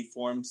see a need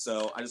for him.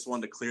 So I just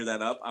wanted to clear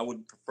that up. I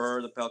would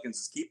prefer the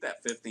Pelicans to keep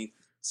that 15th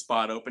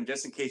spot open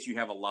just in case you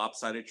have a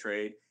lopsided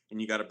trade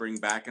and you got to bring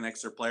back an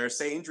extra player,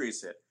 say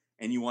injuries hit,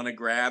 and you want to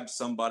grab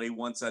somebody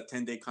once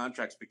 10-day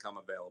contracts become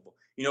available.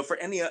 For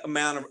any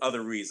amount of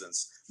other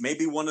reasons.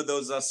 Maybe one of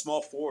those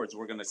small forwards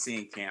we're going to see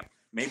in camp.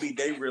 Maybe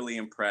they really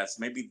impress.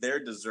 Maybe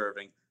they're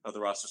deserving of the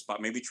roster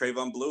spot. Maybe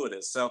Trayvon Blewett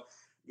is. So,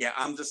 yeah,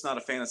 I'm just not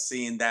a fan of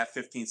seeing that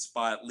 15th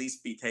spot at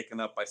least be taken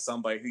up by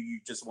somebody who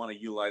you just want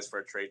to utilize for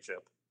a trade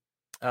chip.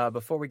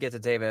 Before we get to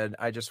David,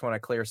 I just want to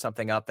clear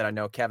something up that I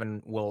know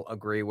Kevin will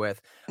agree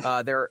with.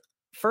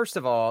 First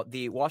of all,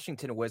 the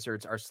Washington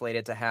Wizards are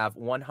slated to have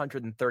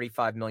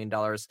 $135 million,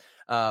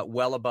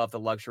 well above the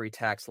luxury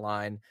tax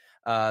line.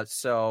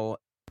 So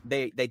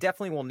they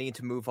definitely will need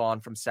to move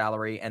on from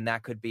salary, and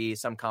that could be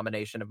some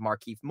combination of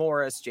Markieff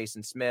Morris,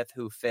 Jason Smith,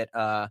 who fit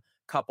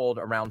coupled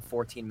around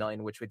 $14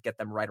 million, which would get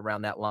them right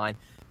around that line.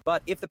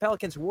 But if the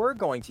Pelicans were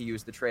going to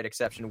use the trade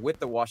exception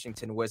with the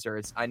Washington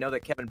Wizards, I know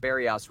that Kevin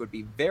Berrios would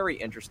be very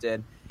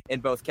interested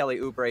in both Kelly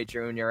Oubre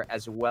Jr.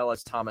 as well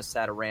as Thomas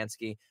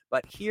Satoransky.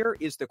 But here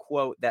is the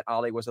quote that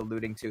Ali was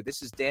alluding to.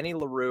 This is Danny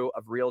LaRue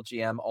of Real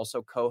GM,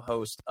 also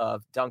co-host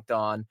of Dunked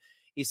On.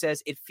 He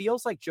says, it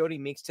feels like Jody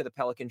Meeks to the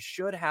Pelicans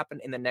should happen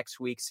in the next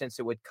week since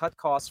it would cut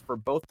costs for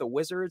both the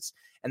Wizards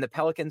and the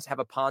Pelicans have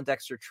a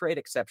Pondexter trade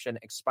exception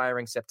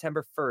expiring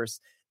September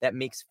 1st that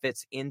Meeks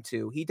fits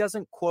into. He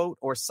doesn't quote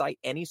or cite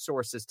any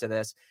sources to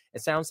this.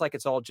 It sounds like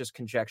it's all just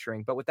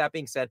conjecturing. But with that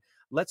being said,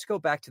 let's go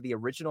back to the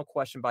original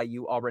question by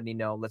You Already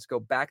Know. Let's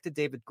go back to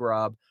David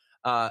Grubb.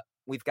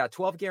 We've got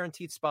 12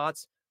 guaranteed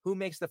spots. Who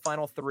makes the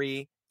final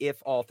 3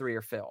 if all 3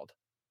 are filled?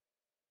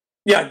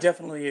 Yeah, I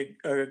definitely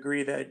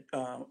agree that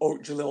Jahlil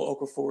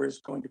Okafor is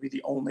going to be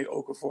the only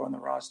Okafor on the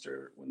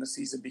roster when the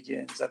season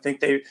begins. I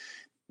think the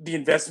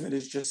investment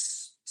is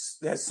just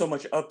has so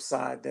much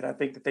upside that I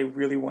think that they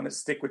really want to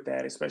stick with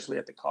that, especially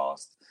at the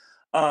cost.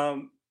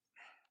 I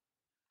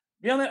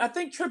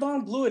think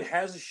Trayvon Blewett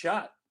has a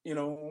shot.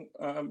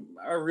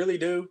 I really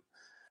do,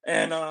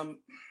 and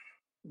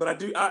but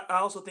I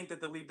also think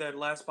that they'll leave that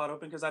last spot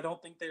open because I don't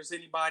think there's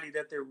anybody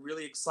that they're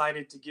really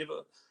excited to give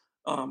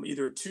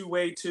either a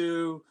two-way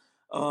to.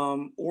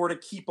 Or to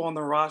keep on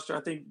the roster.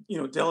 I think,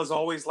 Dell has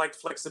always liked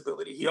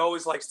flexibility. He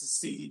always likes to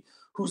see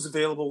who's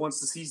available once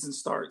the season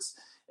starts.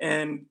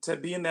 And to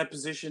be in that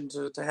position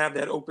to have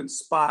that open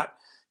spot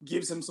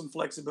gives him some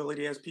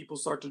flexibility as people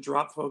start to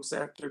drop folks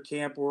after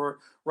camp or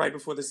right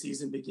before the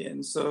season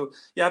begins. So,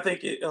 yeah, I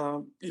think,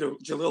 Jahlil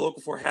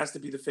Okafor has to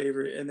be the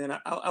favorite. And then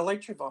I like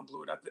Trayvon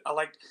Blewett. I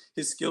like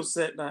his skill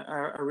set, and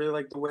I really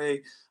like the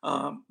way,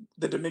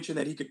 the dimension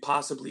that he could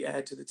possibly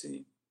add to the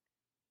team.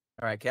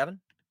 All right, Kevin?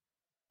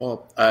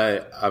 Well,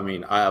 I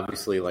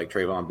obviously like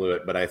Trayvon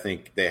Blewett, but I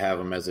think they have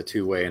him as a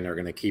two-way, and they're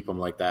going to keep him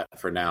like that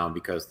for now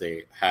because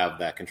they have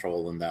that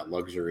control and that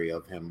luxury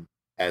of him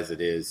as it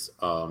is.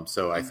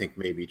 So I think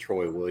maybe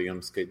Troy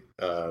Williams could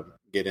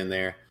get in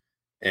there.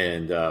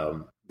 And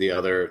the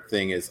other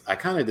thing is, I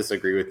kind of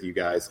disagree with you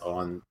guys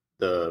on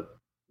the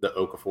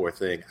Okafor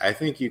thing. I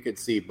think you could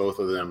see both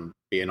of them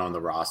being on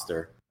the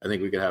roster. I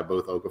think we could have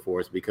both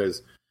Okafors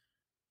because,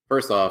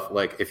 first off,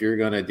 like if you're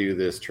going to do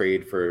this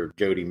trade for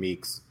Jody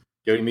Meeks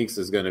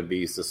is going to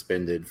be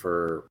suspended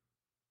for,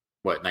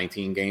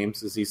 19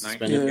 games? Is he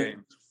suspended? 19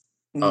 games.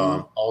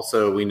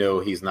 Also, we know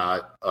he's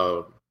not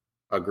a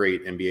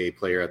great NBA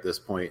player at this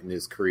point in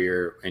his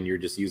career, and you're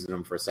just using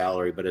him for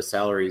salary. But his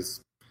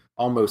salary's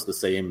almost the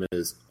same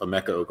as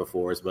Emeka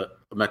Okafor's, but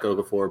Emeka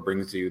Okafor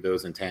brings you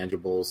those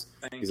intangibles.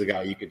 He's a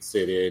guy you could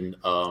sit in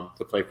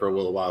to play for a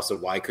little while. So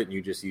why couldn't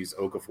you just use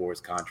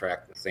Okafor's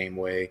contract the same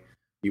way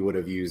you would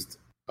have used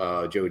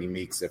Jody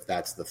Meeks if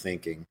that's the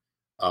thinking?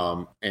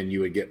 And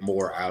you would get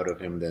more out of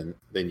him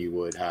than you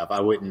would have. I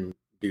wouldn't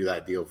do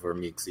that deal for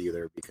Meeks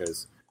either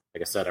because,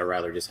 like I said, I'd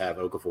rather just have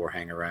Okafor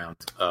hang around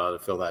to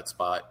fill that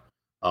spot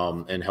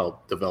and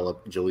help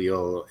develop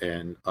Jaleel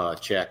and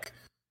Czech.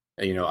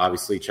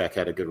 Obviously Czech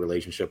had a good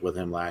relationship with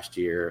him last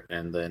year.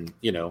 And then,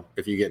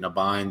 if you get in a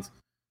bind,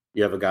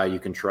 you have a guy you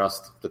can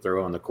trust to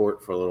throw on the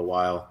court for a little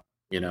while,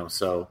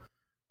 So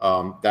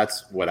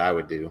that's what I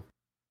would do.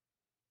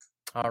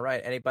 All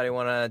right. Anybody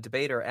want to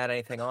debate or add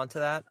anything on to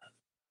that?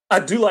 I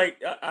do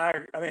like.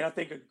 I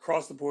think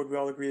across the board we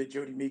all agree that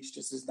Jody Meeks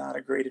just is not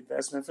a great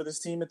investment for this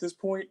team at this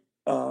point.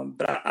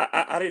 But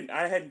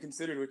I hadn't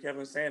considered what Kevin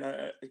was saying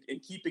in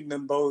keeping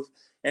them both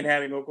and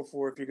having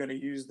Okafor if you're going to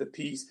use the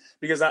piece,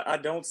 because I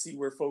don't see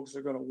where folks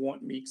are going to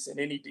want Meeks in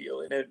any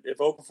deal. And if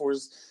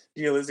Okafor's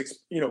deal is,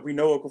 we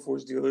know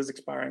Okafor's deal is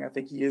expiring. I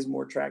think he is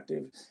more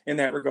attractive in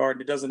that regard.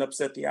 It doesn't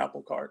upset the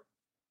apple cart.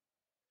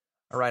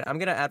 All right, I'm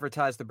going to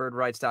advertise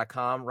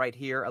thebirdrights.com right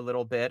here a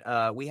little bit.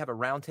 We have a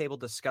roundtable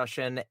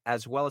discussion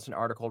as well as an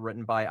article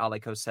written by Ali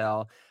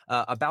Kosel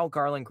about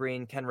Garland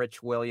Green,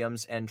 Kenrich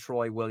Williams, and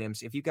Troy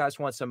Williams. If you guys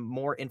want some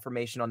more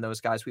information on those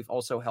guys, we've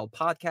also held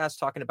podcasts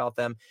talking about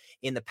them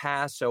in the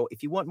past. So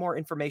if you want more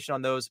information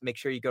on those, make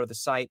sure you go to the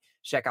site,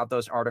 check out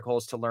those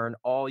articles to learn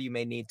all you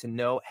may need to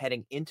know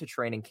heading into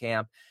training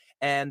camp.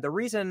 And the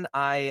reason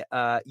I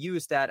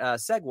used that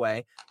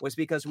segue was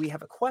because we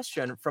have a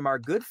question from our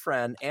good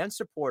friend and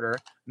supporter,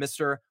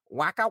 Mr.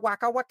 Waka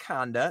Waka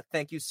Wakanda.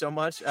 Thank you so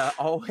much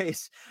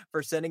always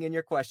for sending in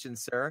your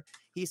questions, sir.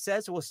 He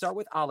says, we'll start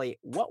with Ali.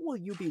 What will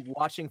you be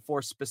watching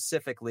for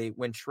specifically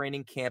when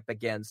training camp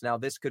begins? Now,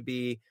 this could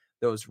be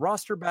those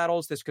roster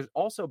battles. This could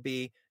also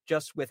be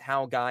just with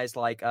how guys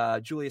like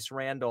Julius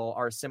Randle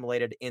are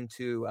assimilated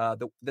into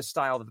the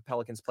style that the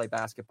Pelicans play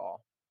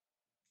basketball.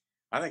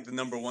 I think the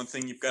number one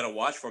thing you've got to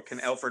watch for, can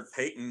Elfrid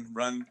Payton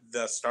run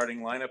the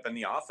starting lineup and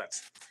the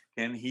offense?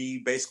 Can he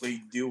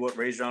basically do what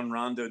Rajon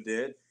Rondo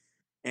did?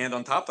 And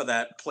on top of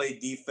that, play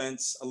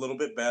defense a little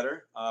bit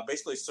better,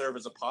 basically serve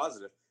as a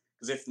positive.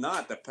 Because if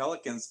not, the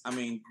Pelicans,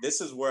 this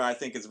is where I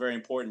think it's very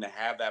important to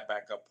have that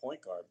backup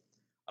point guard.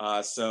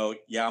 I'm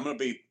going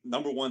to be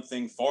number one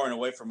thing far and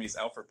away from me is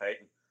Elfrid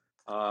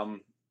Payton.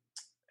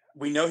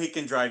 We know he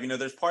can drive.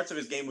 There's parts of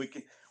his game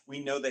we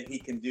know that he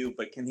can do,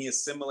 but can he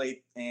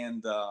assimilate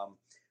and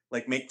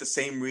make the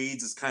same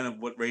reads as kind of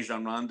what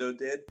Rajon Rondo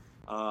did?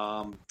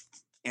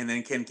 And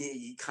then can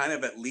he kind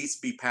of at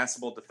least be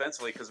passable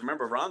defensively? Because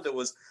remember, Rondo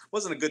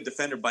wasn't a good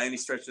defender by any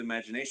stretch of the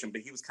imagination,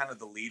 but he was kind of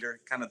the leader,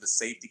 kind of the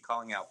safety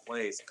calling out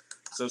plays.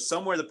 So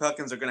somewhere the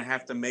Pelicans are going to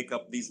have to make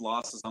up these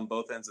losses on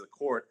both ends of the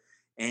court.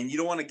 And you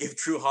don't want to give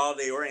Drew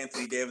Holiday or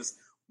Anthony Davis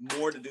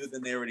more to do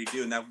than they already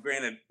do. Now,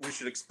 granted, we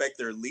should expect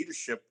their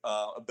leadership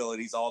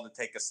abilities all to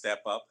take a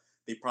step up.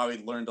 They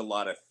probably learned a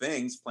lot of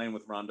things playing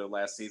with Rondo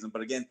last season.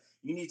 But again,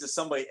 you need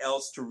somebody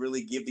else to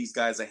really give these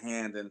guys a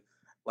hand. And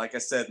like I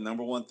said,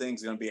 number one thing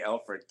is going to be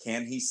Elfrid.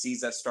 Can he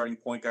seize that starting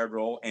point guard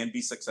role and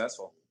be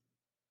successful?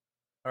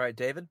 All right,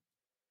 David?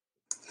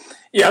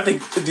 Yeah, I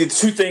think the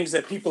two things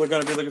that people are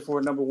going to be looking for,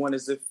 number one,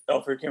 is if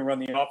Elfrid can run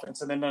the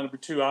offense. And then number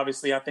two,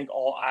 obviously, I think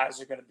all eyes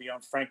are going to be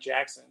on Frank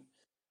Jackson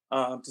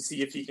to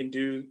see if he can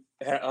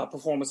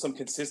perform with some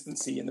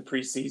consistency in the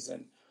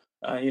preseason.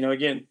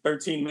 Again,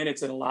 13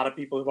 minutes, and a lot of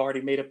people have already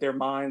made up their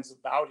minds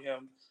about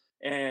him.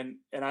 And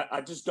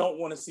I just don't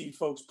want to see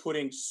folks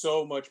putting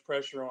so much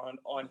pressure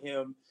on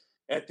him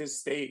at this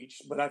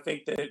stage. But I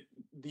think that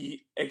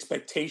the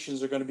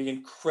expectations are going to be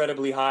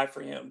incredibly high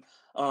for him,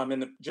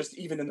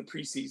 even in the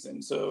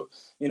preseason. So,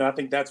 I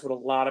think that's what a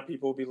lot of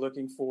people will be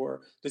looking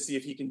for to see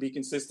if he can be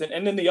consistent.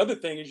 And then the other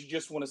thing is you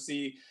just want to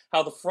see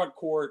how the front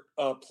court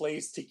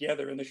plays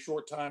together in the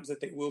short times that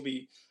they will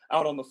be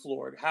out on the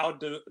floor. How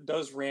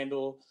does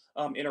Randle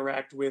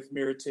interact with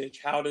Mirotic?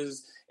 How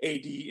does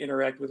AD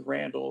interact with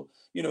Randle?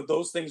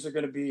 Those things are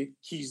going to be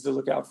keys to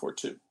look out for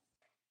too.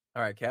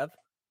 All right, Kev?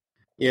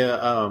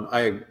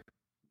 Yeah,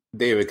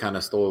 David kind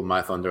of stole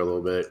my thunder a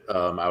little bit.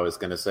 I was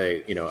going to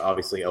say,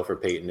 obviously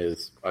Elfrid Payton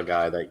is a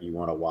guy that you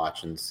want to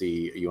watch and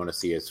see. You want to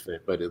see his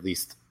fit, but at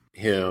least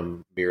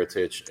him,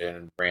 Mirotic,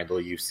 and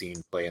Randle you've seen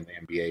play in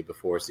the NBA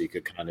before, so you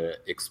could kind of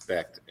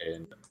expect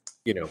and,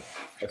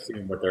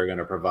 assume what they're going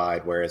to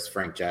provide, whereas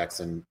Frank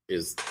Jackson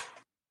is,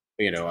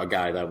 a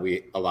guy that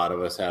a lot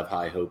of us have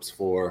high hopes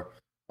for.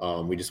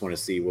 We just want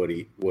to see what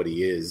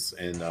he is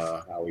and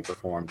how he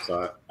performs.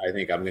 So I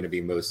think I'm going to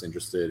be most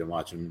interested in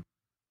watching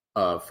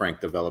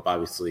Frank develop.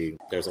 Obviously,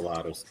 there's a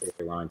lot of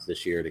storylines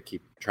this year to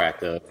keep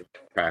track of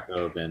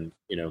and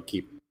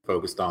keep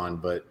focused on.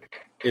 But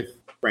if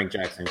Frank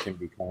Jackson can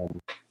become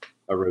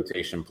a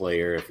rotation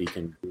player, if he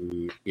can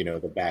be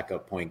the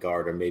backup point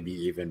guard, or maybe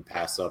even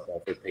pass up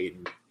Elfrid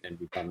Payton and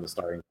become the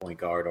starting point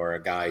guard, or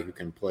a guy who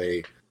can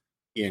play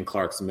Ian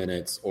Clark's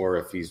minutes, or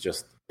if he's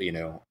just,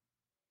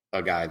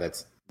 a guy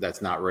that's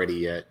not ready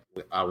yet.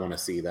 I want to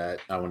see that.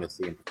 I want to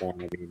see him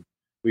perform. I mean,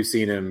 we've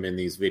seen him in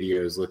these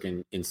videos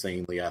looking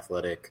insanely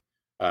athletic.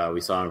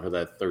 We saw him for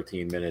that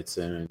 13 minutes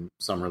in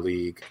summer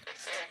league.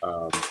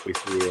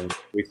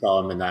 We saw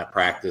him in that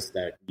practice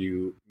that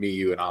you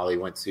and Ollie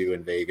went to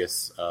in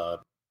Vegas,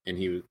 and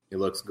he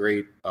looks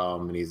great.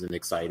 And he's an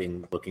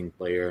exciting looking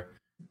player.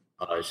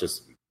 It's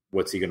just,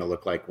 what's he going to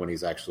look like when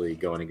he's actually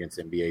going against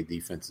NBA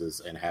defenses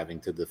and having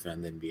to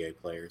defend NBA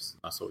players?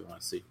 That's what we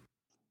want to see.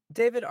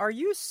 David, are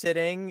you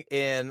sitting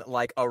in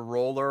like a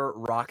roller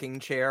rocking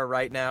chair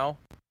right now?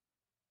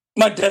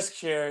 My desk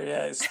chair,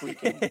 yeah, is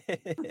squeaking.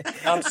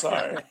 I'm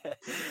sorry.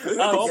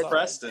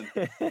 Preston.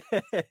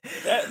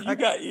 You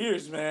got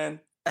ears,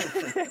 man.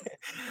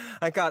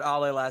 I caught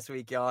Ollie last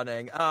week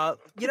yawning. I'm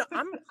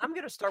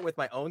going to start with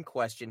my own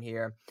question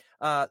here.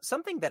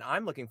 Something that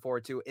I'm looking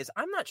forward to is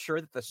I'm not sure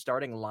that the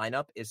starting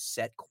lineup is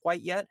set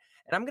quite yet.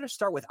 And I'm going to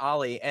start with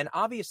Ollie. And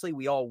obviously,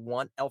 we all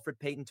want Elfrid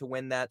Payton to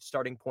win that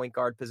starting point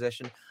guard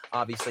position.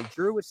 Obviously,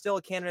 Drew is still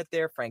a candidate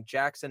there, Frank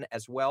Jackson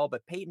as well.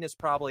 But Payton is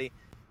probably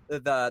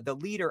the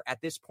leader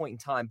at this point in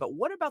time. But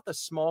what about the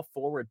small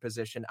forward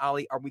position?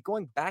 Ollie, are we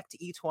going back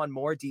to Etuan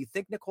Moore? Do you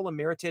think Nikola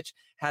Mirotic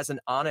has an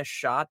honest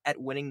shot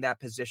at winning that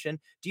position?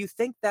 Do you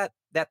think that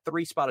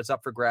 3 spot is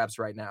up for grabs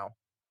right now?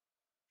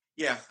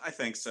 Yeah, I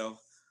think so.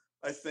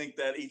 I think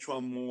that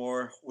Etuan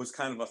Moore was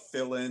kind of a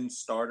fill-in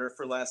starter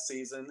for last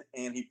season,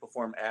 and he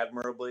performed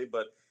admirably.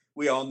 But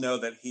we all know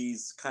that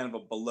he's kind of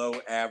a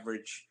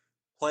below-average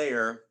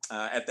player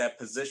at that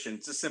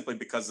position, just simply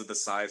because of the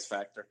size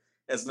factor.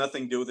 It has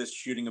nothing to do with his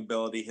shooting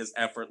ability, his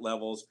effort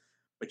levels.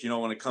 But,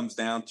 when it comes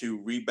down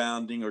to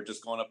rebounding or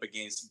just going up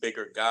against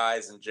bigger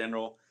guys in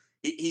general,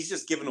 he's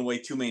just given away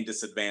too many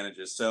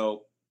disadvantages.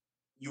 So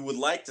you would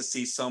like to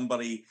see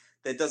somebody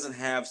that doesn't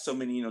have so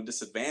many,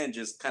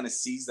 disadvantages kind of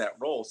seize that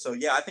role. So,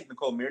 yeah, I think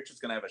Nikola Mirotic is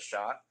going to have a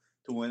shot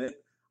to win it.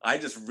 I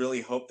just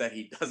really hope that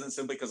he doesn't,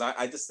 simply because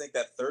I just think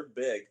that third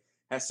big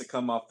has to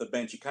come off the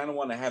bench. You kind of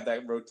want to have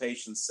that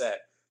rotation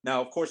set.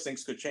 Now, of course,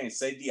 things could change.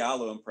 Say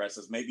Diallo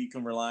impresses. Maybe you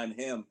can rely on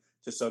him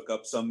to soak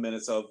up some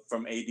minutes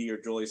from AD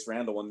or Julius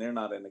Randle when they're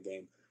not in the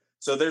game.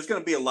 So there's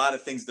going to be a lot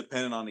of things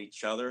dependent on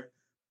each other.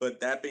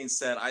 But that being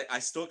said, I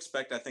still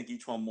expect, I think,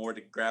 Etuan Moore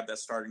to grab that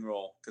starting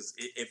role. Because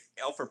if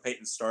Elfrid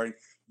Payton's starting,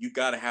 you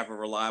got to have a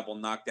reliable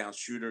knockdown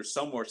shooter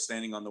somewhere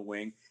standing on the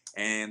wing.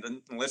 And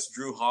unless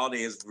Drew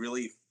Holiday has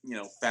really,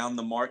 found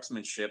the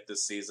marksmanship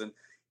this season,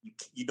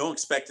 you don't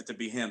expect it to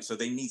be him. So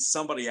they need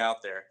somebody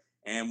out there.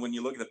 And when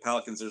you look at the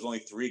Pelicans, there's only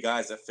 3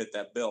 guys that fit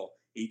that bill.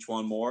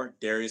 Etuan Moore,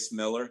 Darius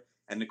Miller,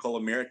 and Nikola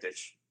Mirotic.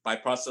 By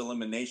process of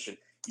elimination,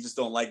 you just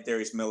don't like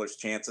Darius Miller's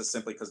chances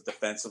simply because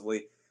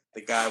defensively,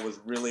 the guy was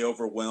really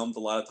overwhelmed a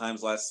lot of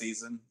times last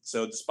season.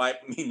 So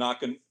despite me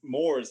knocking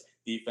Moore's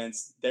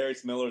defense,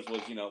 Darius Miller's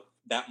was,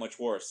 that much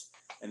worse.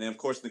 And then, of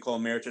course, Nikola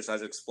Mirotic,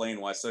 as explained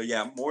why. So,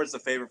 yeah, Moore's the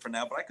favorite for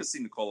now, but I could see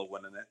Nikola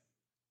winning it.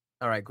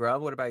 All right,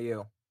 Grubb, what about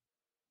you?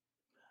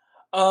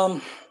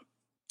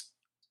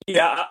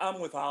 Yeah,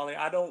 I'm with Ollie.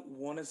 I don't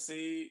want to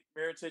see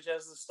Mirotic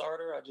as the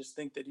starter. I just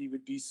think that he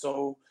would be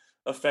so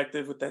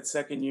effective with that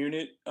second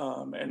unit.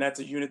 And that's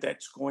a unit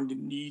that's going to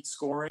need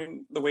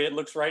scoring the way it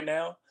looks right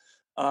now.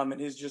 And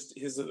his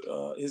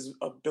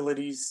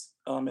abilities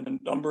in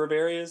a number of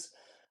areas.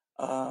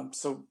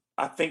 So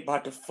I think by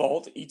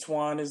default,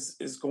 Etuan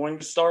is going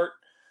to start.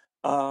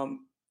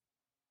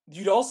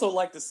 You'd also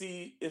like to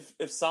see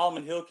if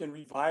Solomon Hill can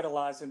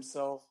revitalize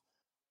himself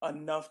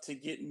enough to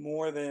get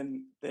more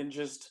than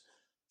just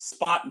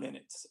spot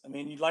minutes. I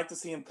mean, you'd like to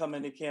see him come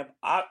into camp.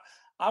 I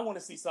want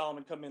to see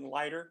Solomon come in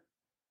lighter,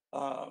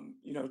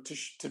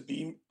 to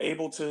be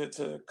able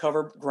to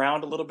cover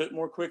ground a little bit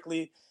more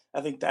quickly.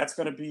 I think that's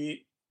going to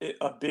be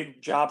a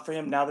big job for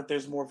him now that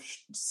there's more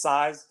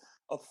size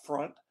up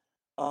front.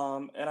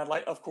 And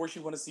of course,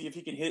 you want to see if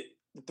he can hit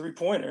the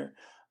 3-pointer.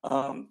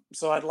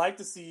 So I'd like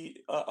to see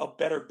a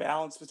better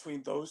balance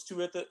between those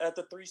two at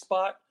the 3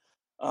 spot.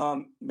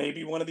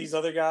 Maybe one of these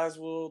other guys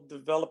will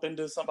develop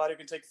into somebody who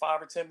can take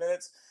 5 or 10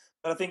 minutes.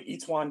 But I think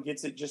Etuan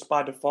gets it just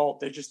by default.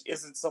 There just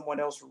isn't someone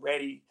else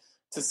ready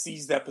to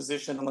seize that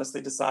position unless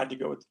they decide to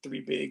go with the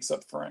 3 bigs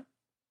up front.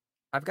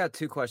 I've got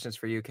 2 questions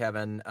for you,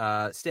 Kevin,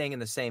 staying in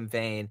the same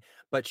vein.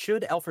 But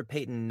should Elfrid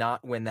Payton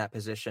not win that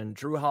position,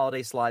 Drew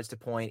Holiday slides to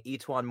point,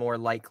 Etuan Moore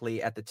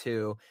likely at the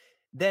 2,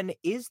 then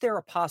is there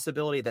a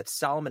possibility that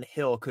Solomon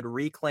Hill could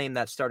reclaim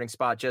that starting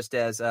spot, just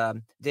as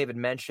David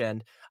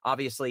mentioned?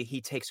 Obviously,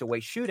 he takes away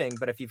shooting,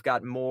 but if you've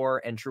got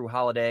Moore and Drew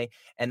Holiday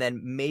and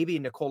then maybe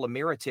Nikola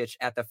Mirotic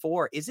at the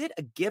 4, is it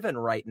a given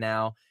right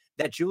now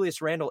that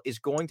Julius Randle is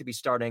going to be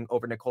starting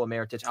over Nikola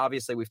Mirotic?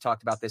 Obviously, we've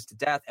talked about this to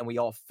death, and we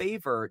all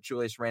favor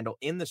Julius Randle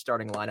in the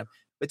starting lineup.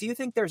 But do you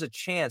think there's a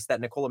chance that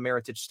Nikola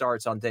Mirotic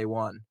starts on day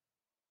 1?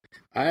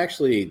 I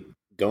actually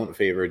don't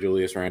favor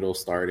Julius Randle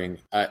starting.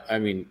 I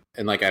mean,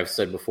 and like I've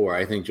said before,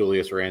 I think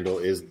Julius Randle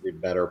is the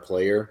better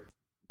player,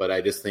 but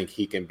I just think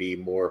he can be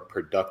more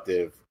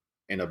productive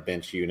in a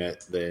bench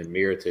unit than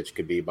Mirotic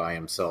could be by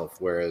himself.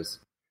 Whereas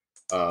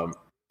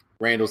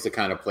Randall's the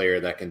kind of player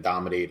that can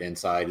dominate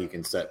inside. He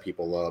can set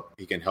people up.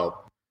 He can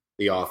help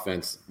the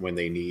offense when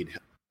they need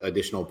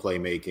additional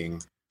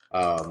playmaking.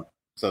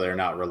 So they're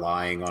not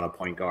relying on a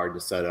point guard to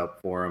set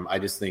up for him. I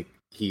just think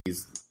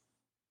he's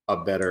a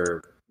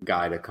better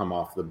guy to come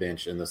off the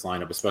bench in this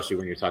lineup, especially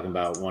when you're talking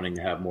about wanting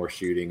to have more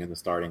shooting in the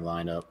starting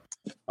lineup.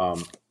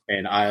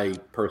 And I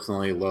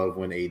personally love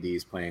when AD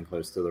is playing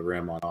close to the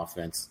rim on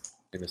offense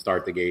and to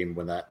start the game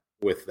when that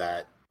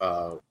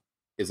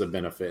is a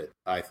benefit,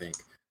 I think.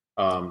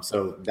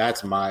 So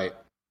that's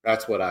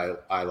what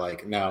I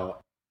like. Now,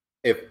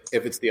 if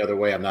it's the other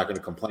way, I'm not going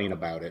to complain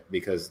about it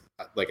because,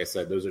 like I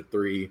said, those are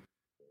three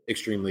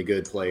extremely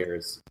good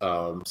players.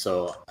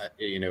 So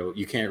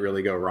you can't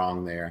really go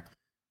wrong there.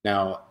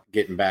 Now,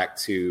 getting back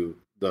to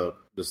the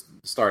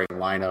starting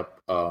lineup,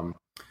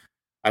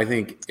 I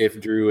think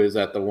if Drew is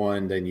at the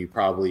one, then you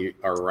probably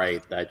are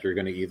right that you're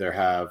going to either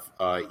have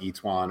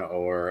Etuan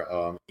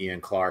or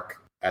Ian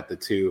Clark at the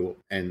two,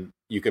 and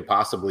you could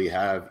possibly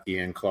have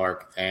Ian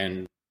Clark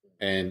and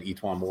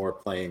Etuan Moore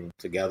playing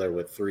together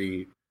with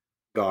three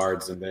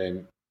guards, and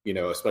then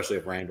especially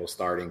if Randall's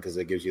starting, because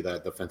it gives you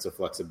that defensive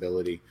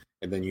flexibility,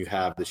 and then you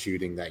have the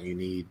shooting that you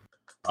need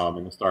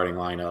in the starting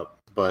lineup.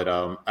 But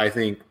I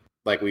think,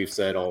 like we've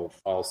said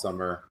all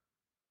summer,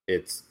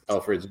 it's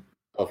Alfred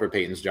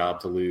Payton's job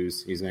to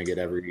lose. He's going to get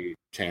every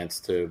chance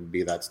to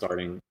be that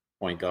starting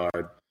point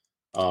guard.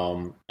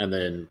 And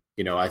then,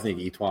 I think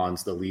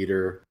Etuan's the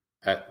leader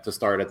to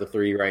start at the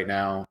three right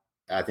now.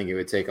 I think it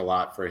would take a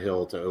lot for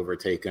Hill to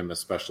overtake him,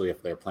 especially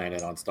if they're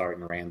planning on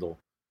starting Randall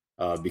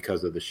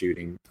because of the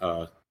shooting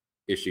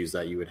issues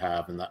that you would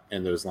have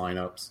in those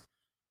lineups.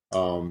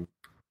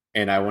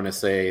 And I want to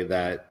say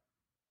that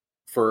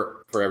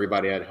for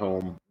everybody at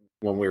home,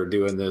 when we're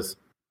doing this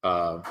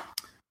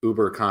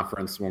Uber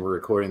conference, when we're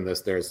recording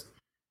this, there's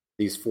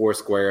these 4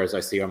 squares I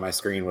see on my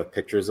screen with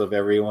pictures of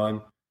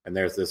everyone. And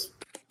there's this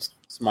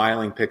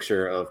smiling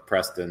picture of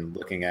Preston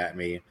looking at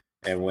me.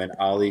 And when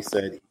Ali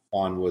said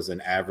Etuan was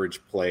an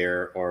average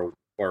player or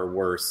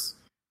worse,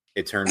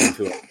 it turned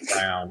into a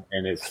frown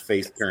and his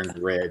face turned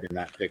red in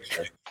that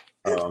picture.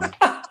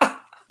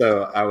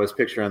 So I was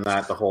picturing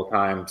that the whole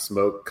time,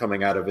 smoke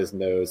coming out of his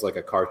nose like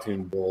a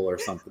cartoon bull or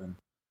something.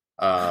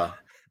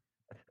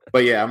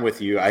 But yeah, I'm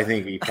with you. I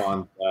think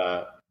Etuan,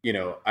 I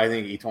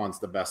think Etuan's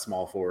the best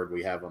small forward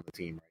we have on the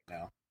team right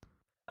now.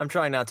 I'm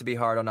trying not to be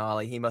hard on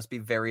Ollie. He must be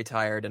very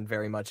tired and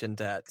very much in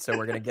debt. So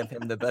we're going to give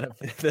him the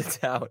benefit of the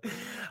doubt.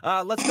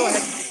 Let's go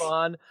ahead and move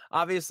on.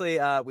 Obviously,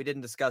 we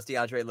didn't discuss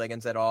DeAndre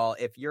Liggins at all.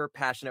 If you're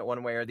passionate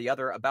one way or the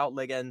other about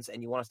Liggins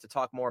and you want us to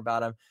talk more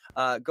about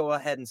him, go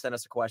ahead and send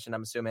us a question.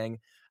 I'm assuming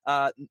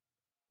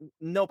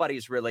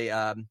nobody's really,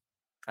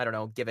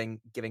 giving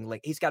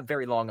he's got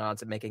very long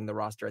odds of making the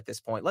roster at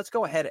this point. Let's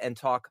go ahead and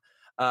talk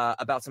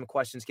about some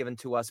questions given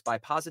to us by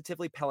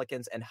Positively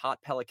Pelicans and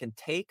Hot Pelican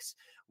Takes.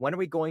 When are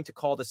we going to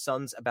call the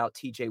Suns about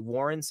TJ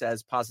Warren,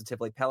 says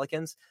Positively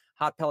Pelicans.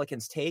 Hot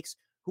Pelicans Takes,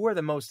 who are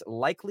the most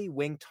likely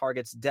wing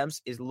targets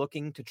Demps is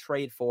looking to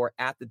trade for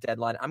at the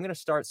deadline? I'm going to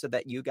start so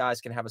that you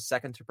guys can have a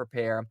second to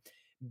prepare.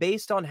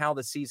 Based on how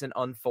the season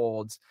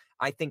unfolds,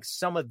 I think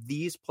some of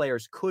these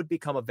players could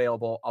become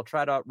available. I'll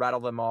try to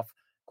rattle them off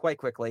quite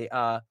quickly.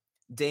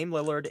 Dame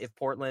Lillard, if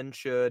Portland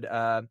should,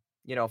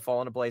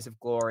 fall in a blaze of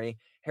glory.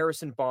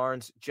 Harrison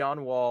Barnes,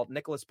 John Wall,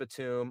 Nicholas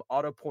Batum,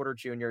 Otto Porter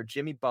Jr.,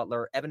 Jimmy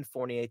Butler, Evan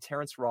Fournier,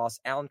 Terrence Ross,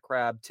 Alan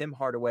Crabb, Tim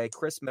Hardaway,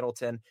 Chris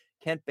Middleton,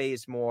 Kent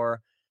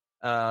Bazemore,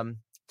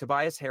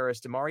 Tobias Harris,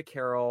 Damari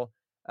Carroll,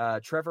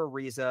 Trevor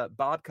Ariza,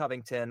 Bob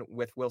Covington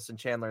with Wilson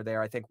Chandler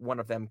there. I think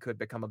one of them could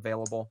become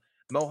available.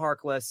 Mo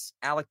Harkless,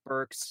 Alec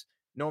Burks,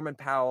 Norman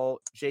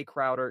Powell, Jay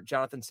Crowder,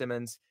 Jonathan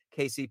Simmons,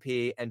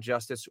 KCP, and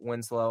Justice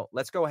Winslow.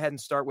 Let's go ahead and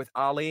start with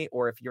Ali,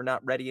 or if you're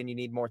not ready and you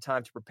need more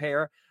time to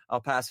prepare, I'll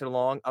pass it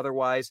along.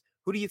 Otherwise,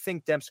 who do you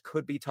think Demps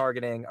could be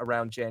targeting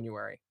around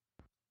January?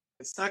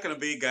 It's not going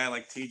to be a guy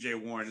like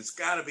TJ Warren. It's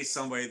got to be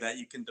somebody that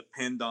you can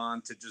depend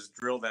on to just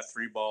drill that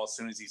 3 ball as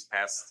soon as he's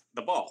passed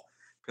the ball.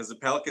 Because the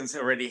Pelicans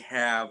already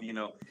have,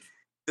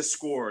 the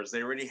scores.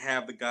 They already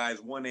have the guys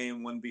 1A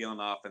and 1B on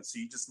offense. So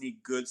you just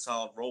need good,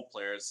 solid role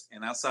players.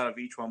 And outside of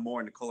Etuan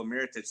Moore and Nikola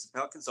Mirotic, the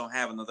Pelicans don't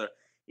have another,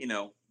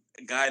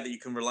 a guy that you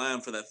can rely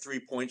on for that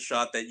 3-point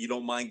shot that you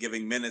don't mind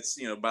giving minutes,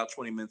 about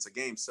 20 minutes a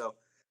game. So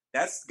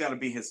that's got to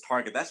be his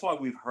target. That's why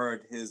we've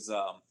heard his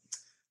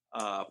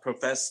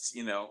professed,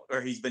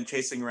 or he's been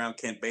chasing around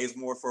Kent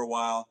Bazemore for a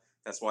while.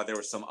 That's why there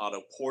were some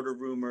Otto Porter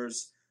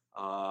rumors.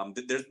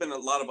 There's been a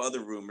lot of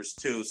other rumors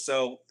too.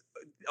 So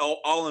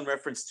all in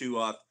reference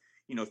to,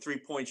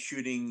 3-point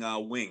shooting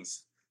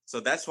wings.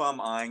 So that's why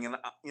I'm eyeing.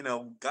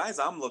 And, guys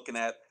I'm looking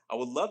at, I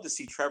would love to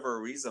see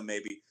Trevor Ariza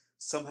maybe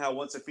somehow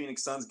once the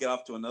Phoenix Suns get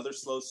off to another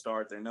slow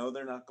start. They know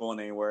they're not going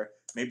anywhere.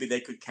 Maybe they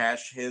could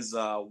cash his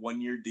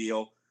 1-year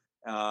deal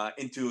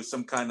into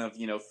some kind of,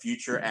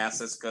 future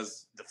assets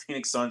because the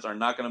Phoenix Suns are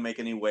not going to make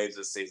any waves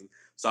this season.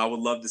 So I would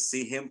love to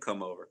see him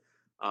come over.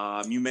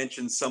 You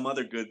mentioned some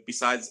other good,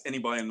 besides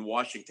anybody in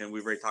Washington.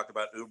 We've already talked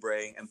about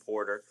Oubre and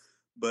Porter.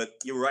 But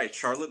you're right,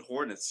 Charlotte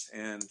Hornets.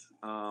 And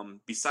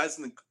besides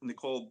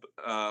Nicole,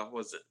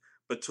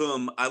 But to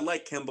him, I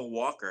like Kemba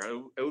Walker.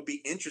 It would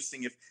be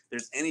interesting if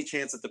there's any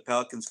chance that the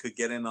Pelicans could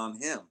get in on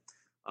him.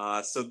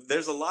 So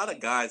there's a lot of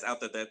guys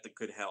out there that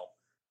could help.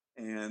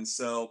 And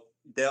so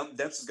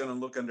Demps is going to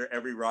look under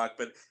every rock,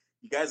 but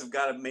you guys have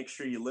got to make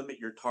sure you limit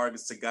your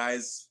targets to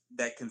guys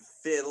that can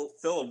fill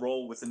a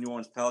role with the New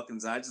Orleans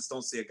Pelicans. And I just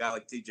don't see a guy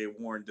like T.J.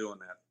 Warren doing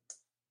that.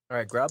 All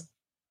right, Grubb?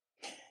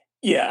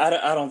 Yeah,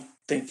 I don't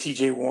think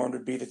T.J. Warren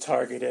would be the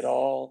target at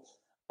all.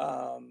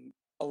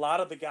 A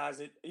lot of the guys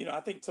that, I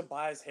think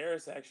Tobias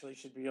Harris actually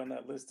should be on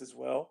that list as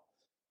well.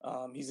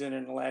 He's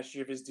in the last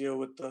year of his deal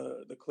with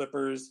the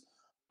Clippers.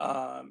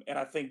 And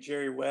I think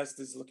Jerry West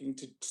is looking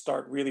to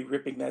start really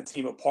ripping that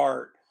team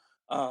apart.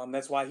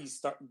 That's why he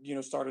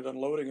started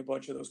unloading a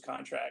bunch of those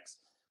contracts.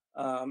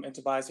 And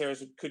Tobias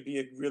Harris could be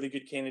a really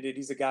good candidate.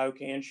 He's a guy who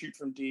can shoot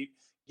from deep,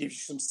 gives you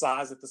some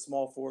size at the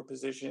small forward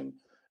position.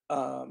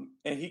 And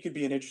he could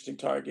be an interesting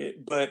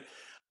target. But,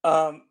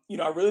 I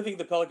really think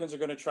the Pelicans are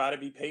going to try to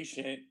be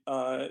patient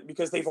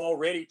because they've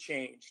already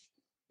changed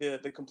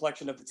the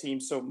complexion of the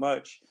team so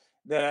much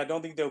that I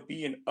don't think there'll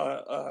be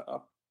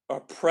a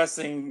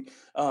pressing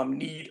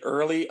need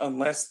early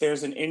unless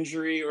there's an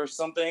injury or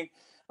something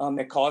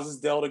that causes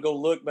Dell to go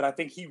look. But I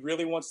think he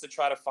really wants to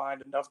try to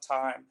find enough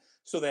time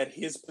so that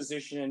his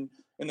position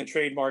in the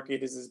trade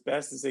market is as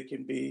best as it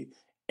can be.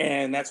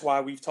 And that's why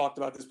we've talked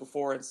about this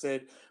before and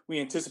said we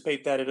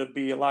anticipate that it'll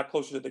be a lot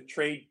closer to the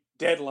trade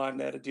deadline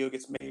that a deal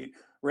gets made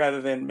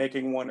rather than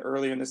making one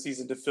earlier in the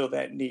season to fill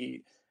that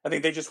need. I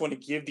think they just want to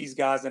give these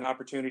guys an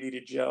opportunity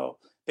to gel.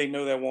 They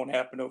know that won't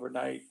happen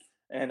overnight.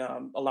 And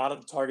a lot of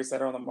the targets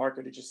that are on the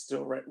market are just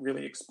still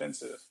really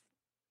expensive.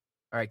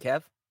 All right,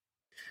 Kev?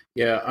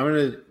 Yeah, I'm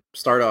going to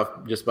start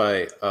off just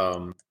by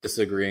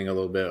disagreeing a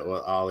little bit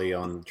with Ali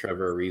on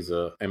Trevor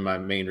Ariza. And my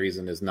main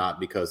reason is not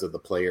because of the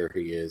player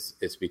he is.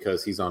 It's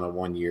because he's on a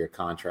 1-year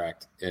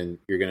contract and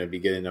you're going to be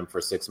getting him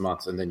for 6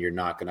 months and then you're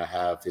not going to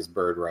have his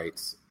bird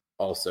rights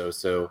also.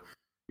 So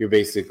you're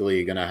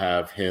basically going to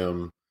have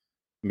him,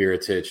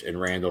 Mirotic,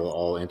 and Randall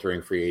all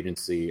entering free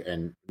agency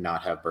and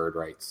not have bird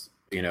rights.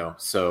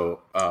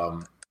 So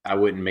I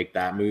wouldn't make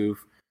that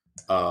move.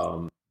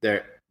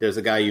 There's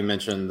a guy you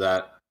mentioned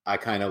that I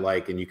kind of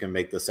like, and you can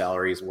make the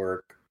salaries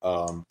work.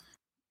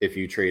 If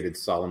you traded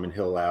Solomon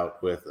Hill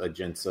out with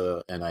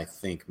Ajinça, and I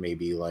think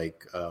maybe I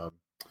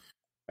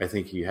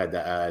think you had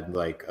to add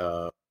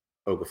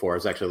Okafor. I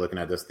was actually looking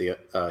at this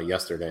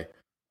yesterday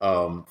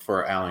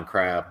for Alan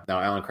Crabb. Now,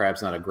 Alan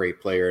Crabb's not a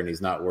great player, and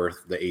he's not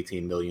worth the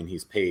 $18 million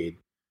he's paid,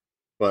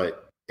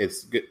 but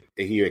it's good.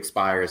 He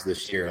expires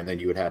this year, and then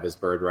you would have his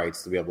bird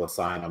rights to be able to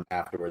sign him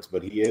afterwards.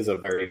 But he is a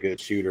very good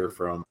shooter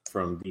from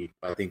deep.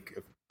 I think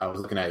I was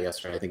looking at it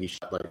yesterday. I think he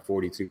shot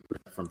 42%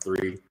 from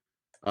three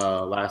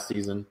last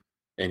season,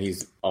 and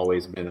he's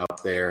always been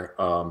up there.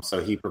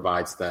 So he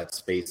provides that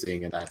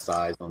spacing and that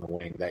size on the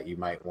wing that you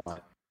might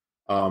want.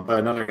 But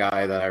another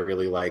guy that I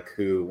really like,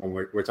 who when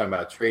we're talking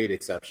about trade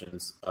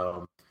exceptions,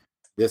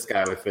 this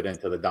guy would fit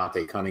into the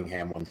Dante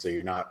Cunningham one. So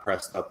you're not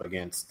pressed up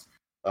against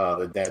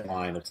the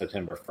deadline of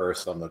September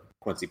 1st on the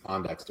Quincy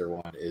Pondexter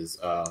one is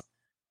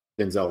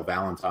Denzel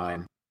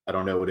Valentine. I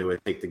don't know what it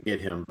would take to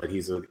get him, but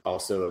he's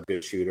also a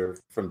good shooter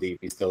from deep.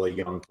 He's still a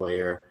young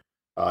player.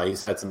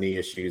 He's had some knee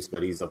issues,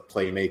 but he's a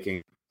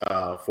playmaking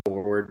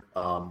forward,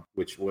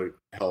 which would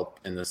help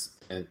in this,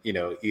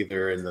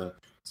 either in the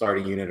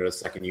starting unit or the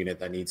second unit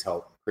that needs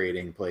help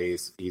creating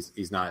plays.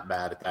 He's not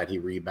bad at that. He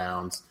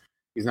rebounds.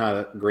 He's not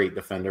a great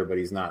defender, but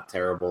he's not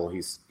terrible.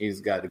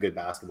 He's got a good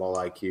basketball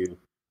IQ.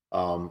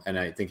 And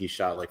I think he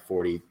shot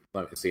 40.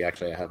 Let me see.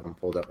 Actually, I have him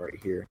pulled up right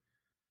here.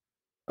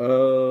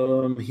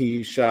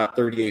 He shot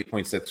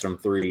 38.6 from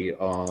three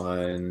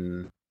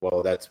on,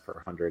 that's per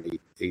 100,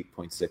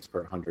 8.6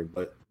 per 100.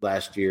 But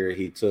last year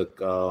he took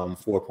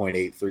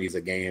 4.8 threes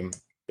a game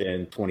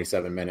in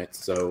 27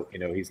 minutes. So,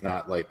 he's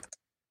not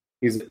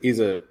he's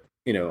a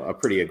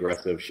pretty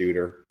aggressive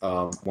shooter,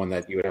 one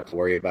that you would have to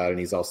worry about. And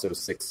he's also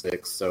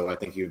 6'6". So I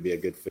think he would be a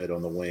good fit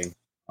on the wing.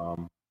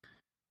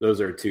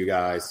 Those are two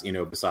guys,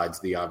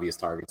 besides the obvious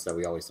targets that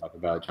we always talk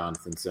about,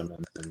 Jonathan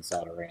Simmons and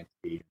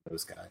Satoransky,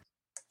 those guys.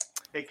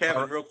 Hey,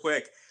 Kevin, real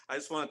quick, I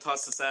just want to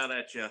toss this out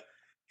at you.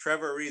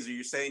 Trevor Ariza,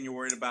 you're saying you're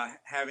worried about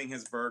having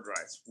his bird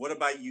rights. What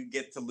about you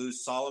get to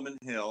lose Solomon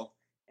Hill,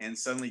 and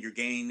suddenly you're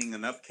gaining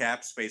enough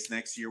cap space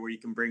next year where you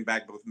can bring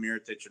back both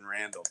Mirotic and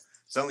Randall?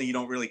 Suddenly you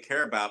don't really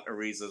care about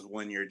Ariza's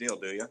one-year deal,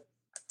 do you?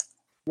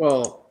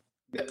 Well,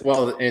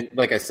 and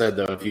like I said,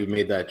 though, if you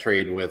made that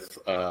trade with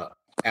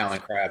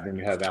Alan Crabb, then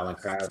you have Alan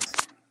Crabb's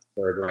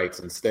bird rights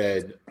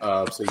instead.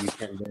 So you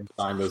can then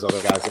sign those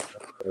other guys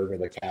over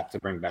the cap to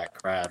bring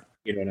back Crabb.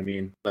 You know what I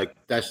mean?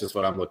 That's just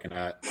what I'm looking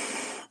at.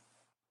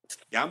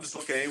 Yeah, I'm just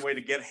looking at any way to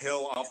get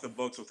Hill off the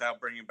books without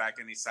bringing back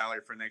any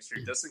salary for next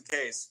year, just in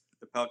case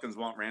the Pelicans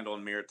want Randall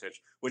and Mirotic,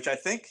 which I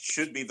think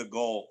should be the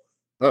goal.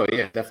 Oh,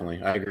 yeah, definitely.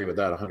 I agree with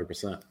that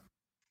 100%.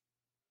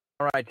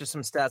 All right, just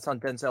some stats on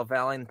Denzel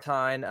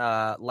Valentine.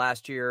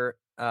 Last year,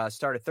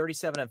 started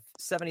 37 of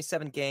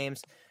 77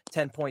 games,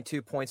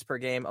 10.2 points per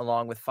game,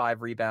 along with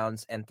 5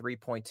 rebounds and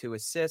 3.2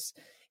 assists.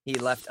 He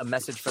left a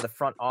message for the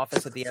front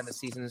office at the end of the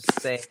season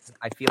saying,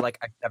 I feel like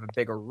I could have a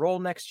bigger role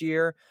next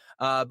year.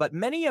 But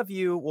many of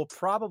you will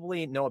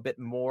probably know a bit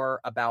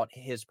more about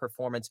his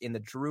performance in the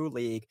Drew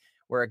League,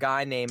 where a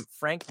guy named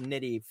Frank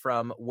Nitti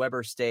from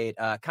Weber State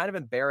kind of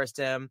embarrassed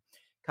him,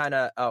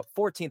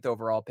 14th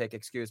overall pick,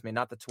 excuse me,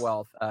 not the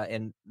 12th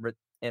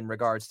in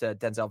regards to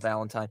Denzel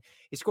Valentine.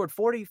 He scored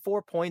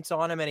 44 points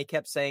on him, and he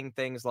kept saying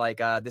things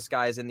like, this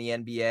guy's in the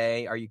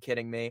NBA. Are you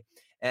kidding me?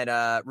 And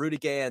Rudy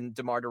Gay and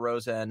DeMar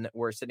DeRozan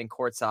were sitting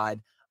courtside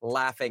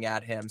laughing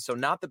at him. So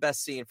not the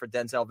best scene for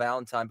Denzel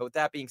Valentine. But with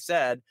that being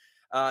said,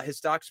 his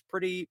stock's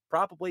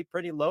probably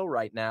pretty low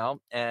right now,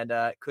 and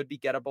could be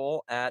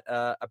gettable at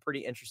a pretty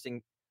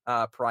interesting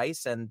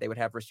price, and they would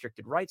have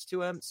restricted rights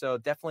to him. So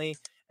definitely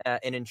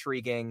an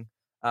intriguing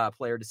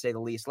player, to say the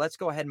least. Let's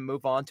go ahead and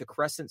move on to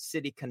Crescent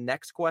City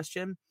Connect's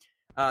question.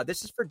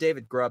 This is for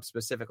David Grubb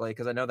specifically,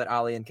 because I know that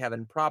Ali and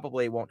Kevin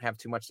probably won't have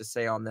too much to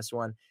say on this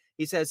one.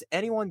 He says,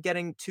 anyone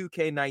getting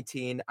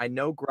 2K19? I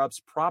know Grubb's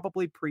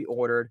probably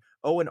pre-ordered.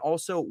 Oh, and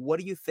also, what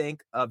do you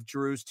think of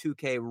Drew's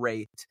 2K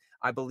rate?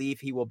 I believe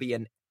he was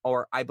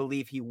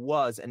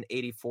an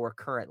 84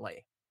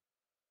 currently.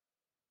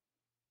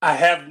 I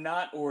have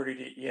not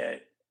ordered it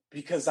yet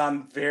because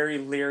I'm very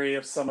leery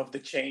of some of the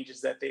changes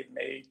that they've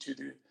made to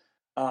the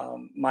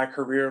my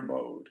career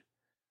mode.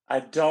 I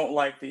don't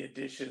like the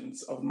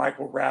additions of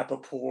Michael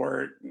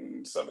Rappaport.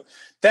 And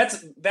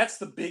that's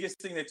the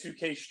biggest thing that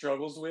 2K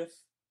struggles with,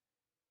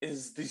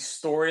 is the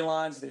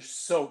storylines. They're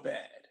so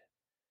bad,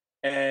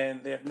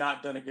 and they have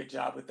not done a good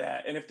job with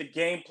that. And if the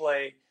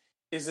gameplay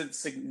isn't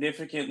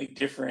significantly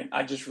different,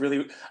 I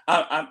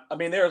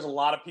mean, there's a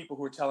lot of people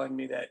who are telling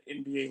me that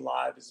NBA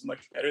Live is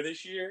much better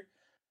this year.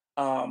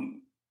 I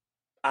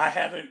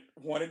haven't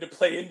wanted to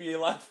play NBA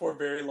Live for a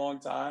very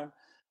long time,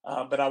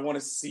 but I want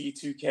to see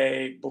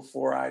 2K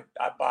before I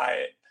buy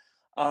it.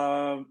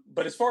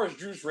 But as far as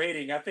Drew's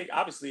rating, I think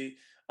obviously,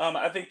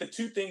 I think the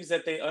two things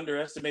that they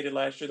underestimated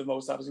last year the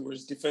most, obviously,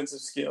 was defensive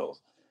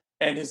skills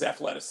and his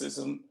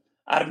athleticism.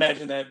 I'd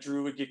imagine that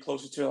Drew would get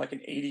closer to like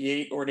an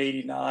 88 or an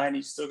 89.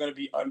 He's still going to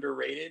be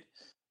underrated,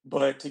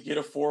 but to get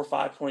a 4 or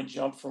 5 point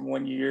jump from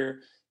 1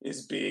 year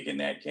is big in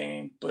that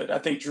game. But I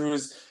think Drew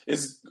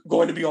is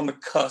going to be on the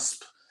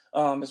cusp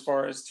as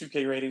far as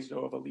 2K ratings go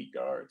of elite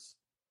guards.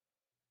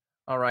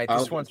 All right,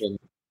 this one's. Sorry,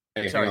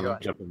 go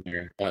ahead. Jump in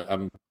there.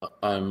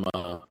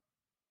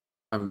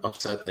 I'm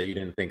upset that you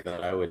didn't think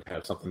that I would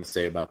have something to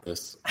say about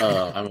this.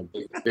 I'm a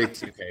big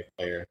 2K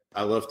player.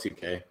 I love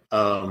 2K.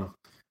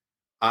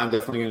 I'm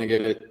definitely going to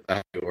get it.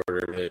 I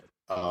ordered it.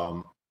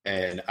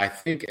 And I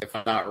think, if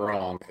I'm not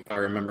wrong, if I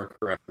remember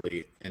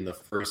correctly,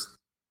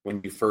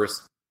 when you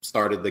first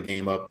started the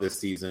game up this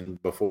season,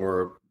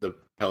 before the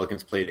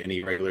Pelicans played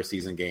any regular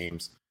season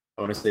games,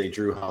 I want to say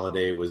Drew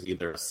Holiday was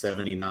either a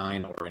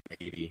 79 or an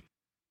 80.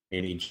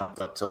 And he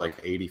jumped up to like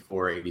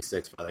 84,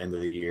 86 by the end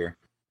of the year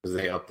because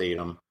they update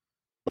him.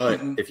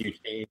 But if you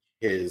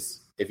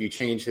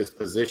change his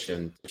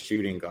position to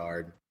shooting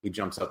guard, he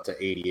jumps up to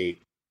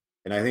 88.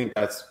 And I think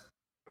that's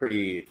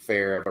pretty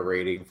fair of a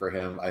rating for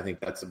him. I think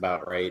that's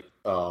about right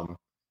to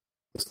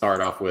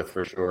start off with,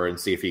 for sure, and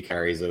see if he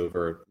carries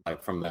over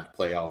like from that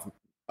playoff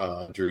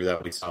Drew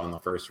that we saw in the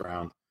first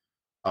round.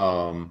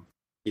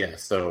 Yeah,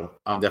 so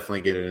I'm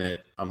definitely getting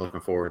it. I'm looking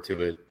forward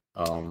to it.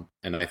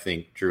 And I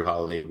think Drew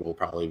Holiday will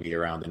probably be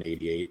around an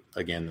 88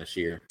 again this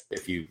year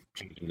if you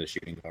change him to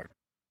shooting guard.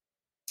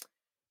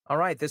 All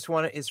right, this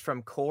one is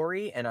from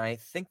Corey, and I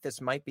think this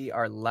might be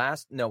our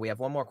last. No, we have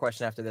one more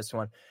question after this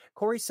one.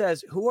 Corey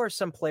says, who are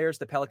some players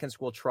the Pelicans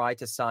will try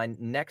to sign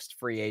next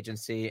free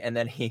agency? And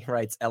then he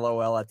writes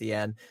LOL at the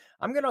end.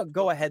 I'm going to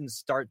go ahead and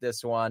start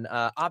this one.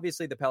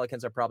 Obviously, the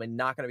Pelicans are probably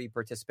not going to be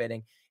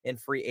participating in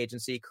free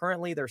agency.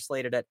 Currently, they're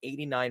slated at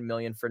 $89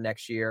 million for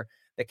next year.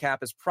 The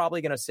cap is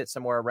probably going to sit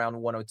somewhere around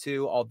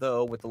 102,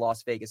 although with the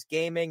Las Vegas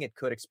gaming, it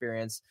could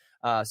experience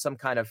some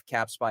kind of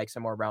cap spike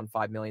somewhere around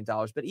 $5 million.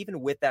 But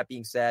even with that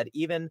being said,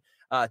 even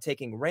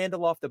taking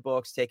Randall off the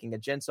books, taking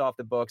Agents off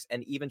the books,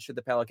 and even should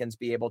the Pelicans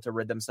be able to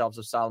rid themselves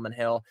of Solomon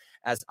Hill,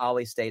 as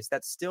Ali states,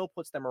 that still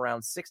puts them around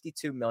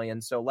 $62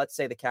 million. So let's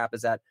say the cap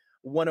is at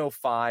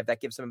 105. That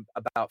gives them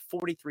about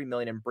 $43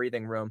 million in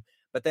breathing room.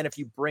 But then if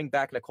you bring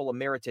back Nikola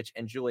Mirotic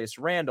and Julius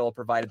Randle,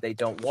 provided they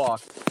don't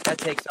walk, that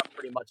takes up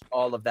pretty much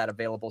all of that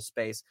available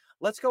space.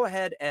 Let's go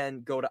ahead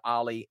and go to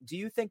Ali. Do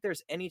you think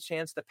there's any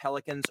chance the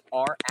Pelicans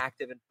are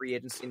active in free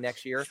agency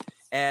next year?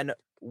 And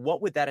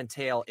what would that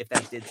entail if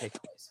that did take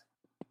place?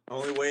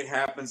 Only way it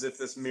happens if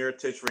this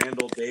Mirotic,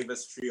 Randle,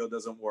 Davis trio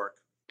doesn't work.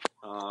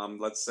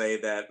 Let's say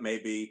that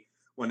maybe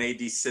when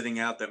AD's sitting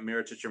out, that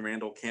Mirotic and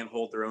Randle can't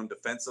hold their own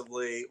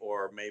defensively,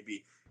 or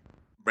maybe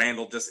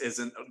Randle just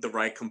isn't the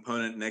right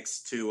component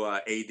next to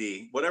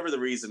AD. Whatever the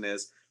reason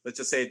is, let's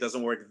just say it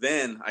doesn't work.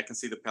 Then I can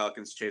see the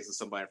Pelicans chasing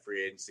somebody in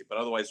free agency. But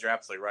otherwise, you're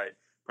absolutely right,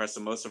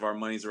 Preston. Most of our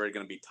money's already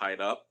going to be tied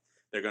up.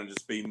 They're going to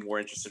just be more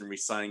interested in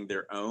re-signing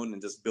their own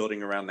and just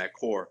building around that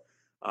core.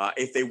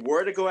 If they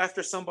were to go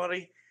after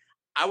somebody,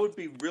 I would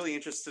be really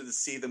interested to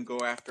see them go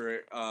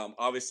after,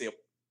 obviously, a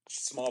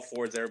small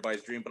forward's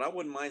everybody's dream, but I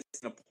wouldn't mind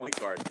seeing a point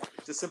guard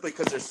just simply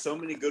because there's so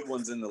many good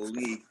ones in the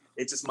league.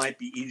 It just might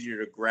be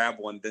easier to grab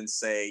one than,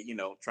 say,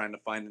 trying to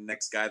find the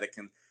next guy that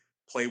can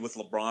play with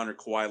LeBron or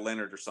Kawhi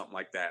Leonard or something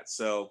like that.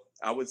 So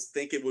I would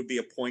think it would be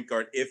a point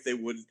guard if they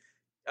would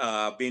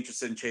be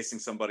interested in chasing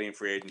somebody in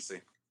free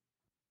agency.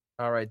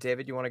 All right,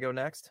 David, you want to go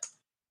next?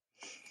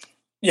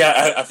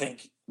 Yeah, I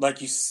think,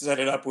 like you set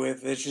it up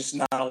with, there's just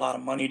not a lot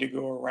of money to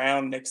go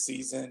around next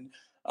season.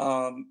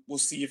 We'll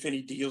see if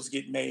any deals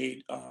get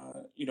made,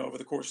 over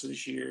the course of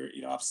this year.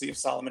 Obviously, if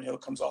Solomon Hill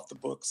comes off the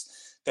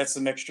books, that's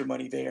some extra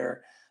money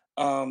there,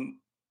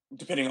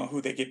 depending on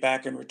who they get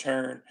back in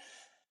return,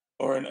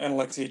 or an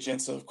Alexia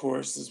Jensen, of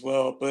course, as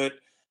well. But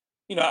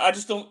I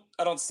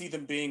don't see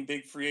them being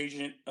big free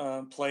agent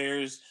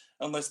players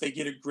unless they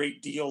get a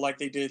great deal like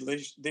they did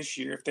this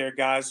year. If they're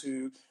guys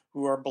who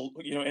are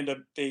end up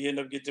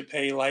get to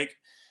pay like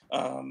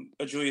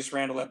a Julius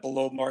Randle at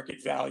below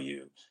market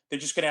value, they're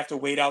just going to have to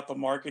wait out the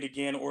market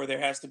again, or there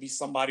has to be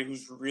somebody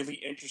who's really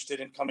interested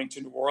in coming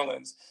to New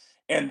Orleans,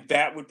 and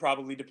that would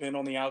probably depend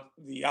on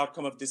the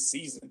outcome of this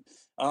season.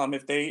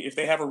 If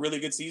they have a really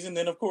good season,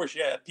 then of course,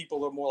 yeah,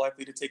 people are more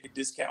likely to take a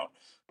discount.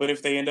 But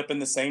if they end up in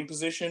the same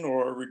position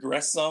or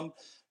regress some,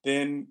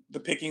 then the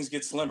pickings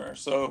get slimmer.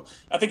 So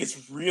I think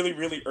it's really,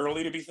 really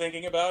early to be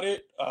thinking about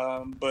it.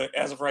 But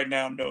as of right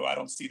now, no, I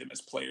don't see them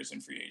as players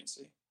in free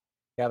agency.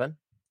 Kevin?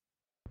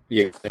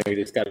 Yeah, they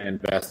just got to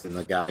invest in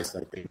the guys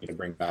that they need to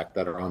bring back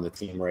that are on the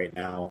team right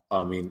now.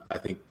 I mean, I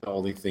think the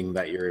only thing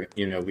that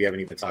we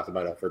haven't even talked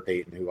about Elfrid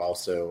Payton, who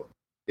also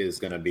is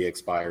going to be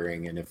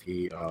expiring. And if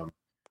he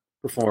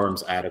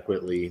performs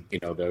adequately,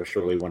 they'll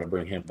surely want to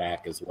bring him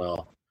back as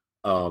well.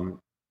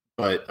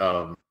 But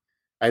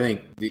I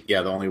think, the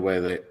only way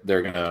that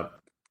they're gonna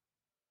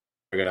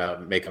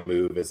make a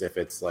move is if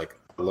it's like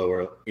a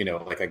lower,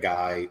 like a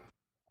guy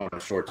on a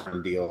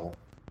short-term deal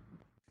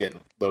getting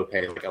low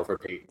pay, like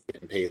Elfrid Payton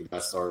getting paid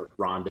less, or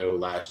Rondo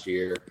last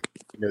year.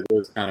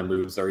 Those kind of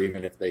moves, or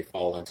even if they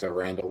fall into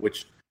Randall,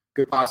 which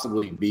could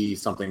possibly be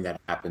something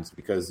that happens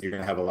because you're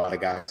going to have a lot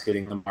of guys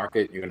hitting the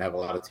market. You're going to have a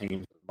lot of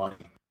teams with money,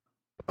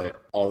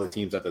 but all the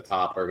teams at the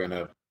top are going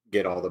to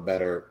get all the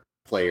better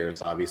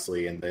players,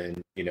 obviously, and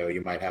then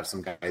you might have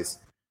some guys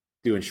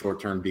doing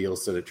short-term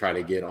deals to try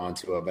to get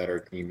onto a better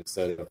team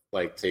instead of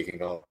like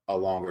taking a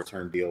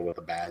longer-term deal with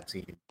a bad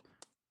team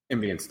and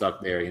being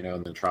stuck there,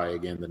 and then try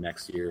again the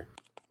next year.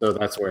 So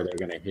that's where they're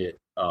going to hit,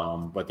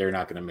 but they're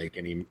not going to make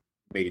any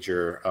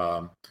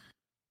major,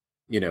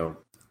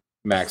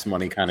 max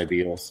money kind of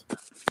deals.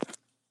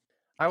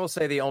 I will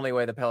say the only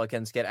way the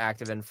Pelicans get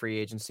active in free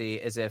agency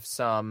is if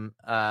some,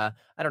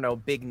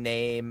 big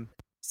name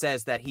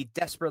says that he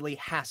desperately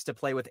has to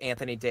play with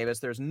Anthony Davis.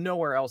 There's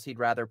nowhere else he'd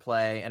rather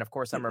play. And of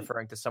course, I'm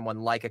referring to someone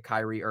like a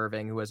Kyrie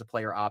Irving, who has a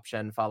player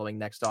option following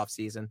next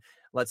offseason.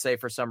 Let's say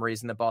for some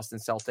reason the Boston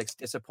Celtics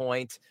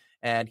disappoint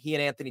and he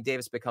and Anthony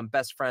Davis become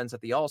best friends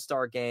at the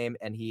All-Star game,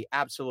 and he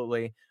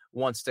absolutely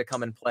wants to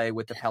come and play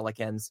with the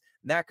Pelicans.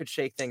 That could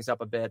shake things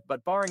up a bit.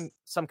 But barring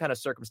some kind of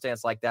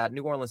circumstance like that,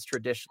 New Orleans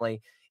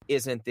traditionally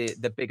isn't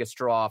the biggest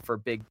draw for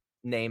big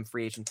name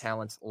free agent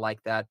talents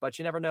like that, but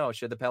you never know.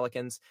 Should the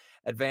Pelicans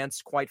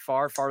advance quite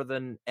farther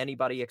than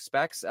anybody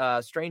expects,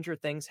 stranger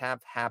things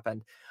have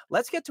happened.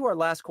 Let's get to our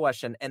last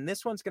question, and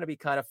this one's going to be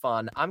kind of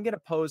fun. I'm going to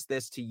pose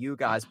this to you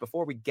guys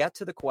before we get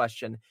to the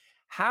question.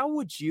 How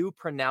would you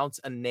pronounce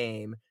a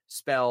name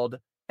spelled,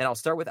 and I'll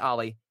start with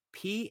Ali,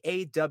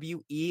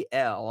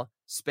 Pawel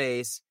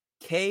space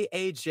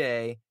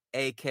Kajak?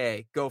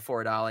 Go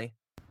for it, Ali.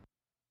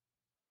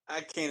 I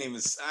can't even.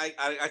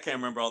 I can't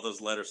remember all those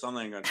letters, so I'm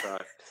not even gonna try.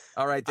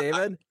 All right,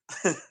 David.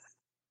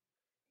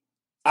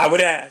 I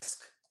would ask.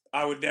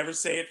 I would never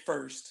say it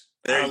first.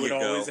 There I would you go.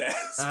 always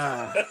ask.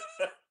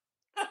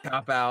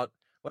 Cop out.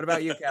 What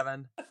about you,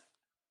 Kevin?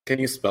 Can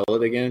you spell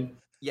it again?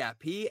 Yeah,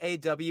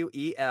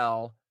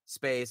 Pawel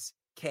space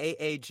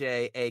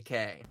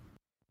Kajak.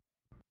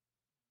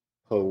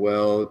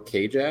 Howell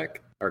Kajak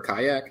or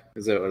Kayak?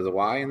 Is there a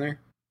Y in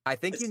there? I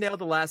think you nailed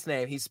the last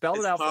name. He spelled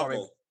it out for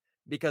me,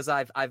 because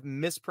I've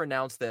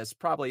mispronounced this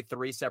probably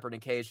 3 separate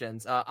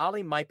occasions.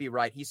 Ali might be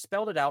right. He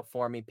spelled it out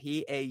for me,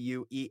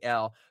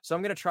 Pauel. So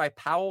I'm going to try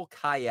Powell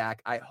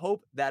Kayak. I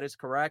hope that is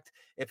correct.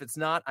 If it's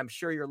not, I'm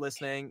sure you're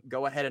listening.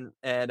 Go ahead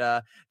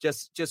and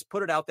just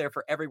put it out there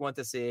for everyone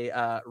to see.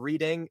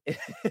 Reading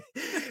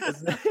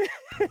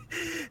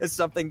is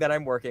something that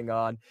I'm working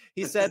on.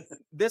 He said,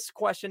 this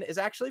question is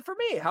actually for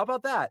me. How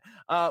about that?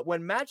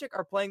 When Magic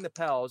are playing the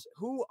Pels,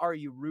 who are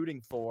you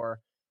rooting for?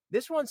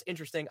 This one's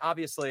interesting.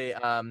 Obviously,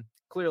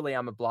 clearly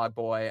I'm a blog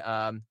boy.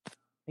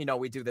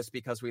 We do this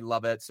because we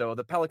love it. So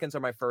the Pelicans are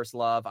my first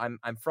love. I'm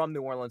from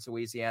New Orleans,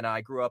 Louisiana.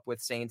 I grew up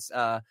with Saints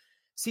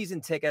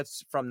season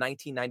tickets from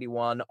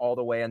 1991 all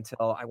the way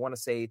until, I want to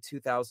say,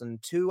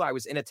 2002. I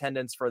was in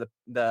attendance for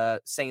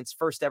the Saints'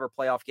 first ever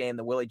playoff game,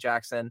 the Willie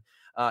Jackson,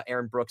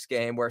 Aaron Brooks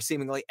game, where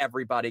seemingly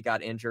everybody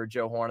got injured.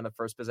 Joe Horn in the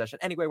first possession.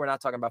 Anyway, we're not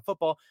talking about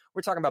football.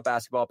 We're talking about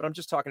basketball, but I'm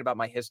just talking about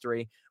my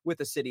history with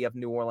the city of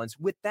New Orleans.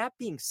 With that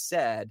being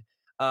said,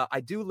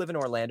 I do live in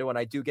Orlando, and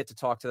I do get to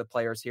talk to the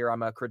players here.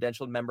 I'm a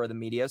credentialed member of the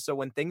media. So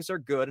when things are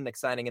good and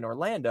exciting in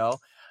Orlando,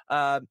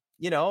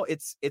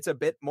 it's a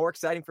bit more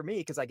exciting for me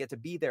because I get to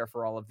be there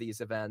for all of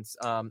these events.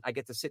 I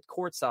get to sit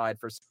courtside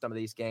for some of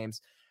these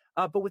games.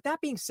 But with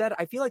that being said,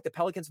 I feel like the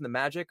Pelicans and the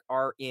Magic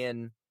are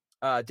in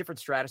different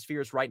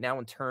stratospheres right now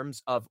in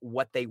terms of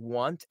what they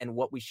want and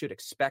what we should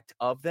expect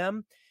of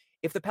them.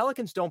 If the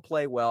Pelicans don't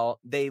play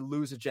well, they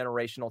lose a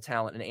generational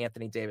talent in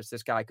Anthony Davis.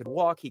 This guy could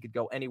walk. He could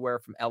go anywhere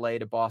from LA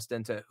to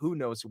Boston to who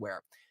knows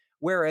where.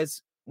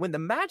 Whereas when the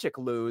Magic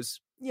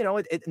lose,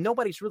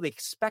 nobody's really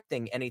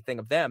expecting anything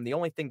of them. The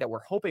only thing that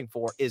we're hoping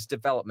for is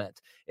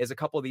development, is a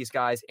couple of these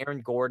guys, Aaron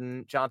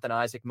Gordon, Jonathan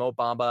Isaac, Mo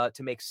Bamba,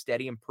 to make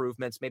steady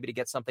improvements, maybe to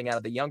get something out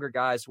of the younger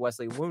guys,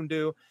 Wesley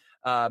Wundu,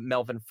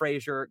 Melvin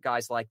Frazier,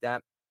 guys like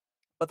that.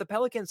 But the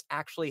Pelicans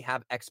actually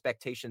have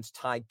expectations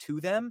tied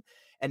to them,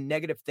 and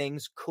negative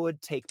things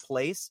could take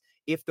place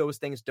if those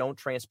things don't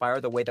transpire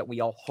the way that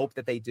we all hope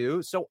that they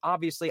do. So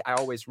obviously, I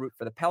always root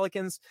for the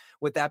Pelicans.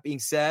 With that being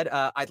said,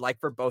 I'd like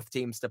for both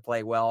teams to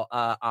play well.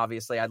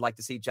 Obviously, I'd like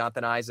to see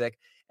Jonathan Isaac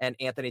and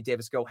Anthony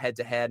Davis go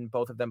head-to-head and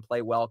both of them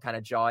play well, kind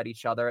of jaw at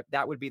each other.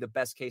 That would be the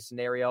best-case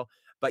scenario.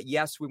 But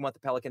yes, we want the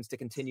Pelicans to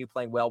continue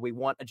playing well. We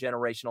want a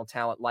generational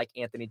talent like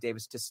Anthony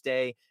Davis to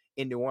stay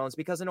in New Orleans,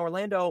 because in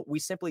Orlando, we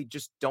simply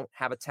just don't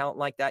have a talent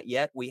like that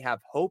yet. We have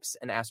hopes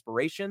and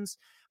aspirations,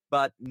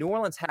 but New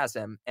Orleans has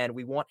him, and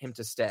we want him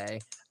to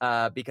stay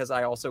because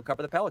I also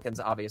cover the Pelicans,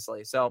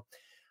 obviously. So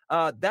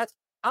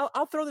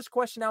I'll throw this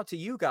question out to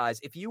you guys.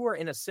 If you were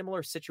in a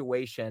similar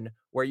situation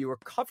where you were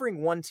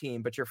covering one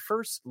team, but your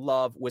first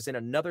love was in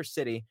another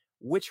city,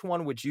 which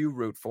one would you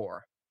root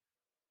for?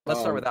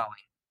 Let's start with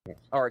Ali.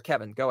 Or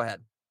Kevin, go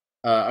ahead.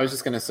 I was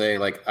just going to say,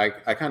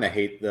 I kind of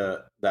hate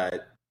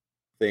that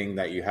thing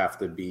that you have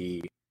to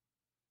be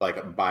like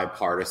a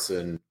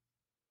bipartisan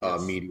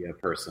media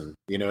person.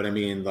 You know what I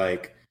mean?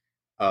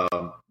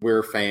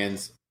 We're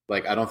fans.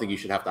 I don't think you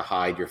should have to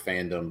hide your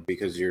fandom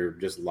because you're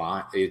just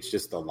lying. It's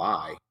just a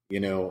lie,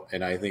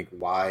 and I think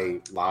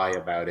why lie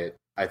about it?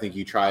 I think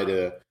you try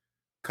to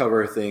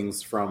cover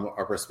things from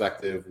a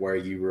perspective where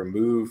you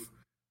remove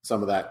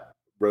some of that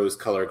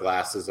rose-colored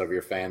glasses of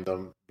your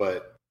fandom,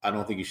 but I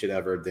don't think you should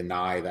ever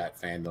deny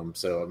that fandom.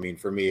 So, I mean,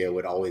 for me, it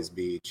would always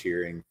be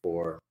cheering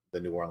for the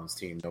New Orleans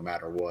team, no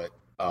matter what,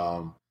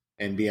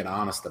 and being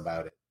honest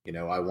about it.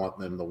 I want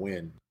them to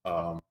win.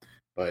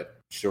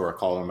 But sure,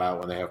 call them out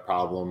when they have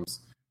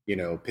problems,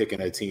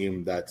 picking a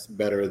team that's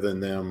better than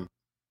them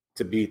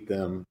to beat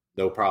them,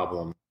 no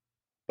problem.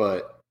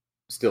 But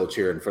still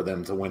cheering for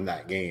them to win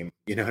that game.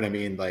 You know what I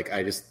mean?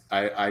 I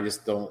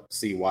just don't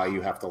see why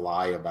you have to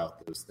lie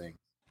about those things.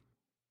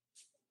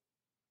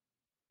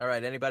 All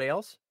right. Anybody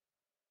else?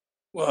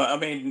 Well, I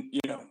mean,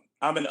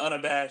 I'm an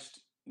unabashed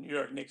New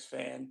York Knicks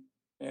fan,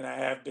 and I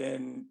have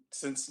been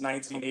since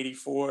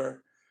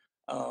 1984.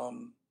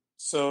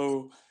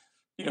 So,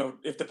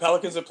 if the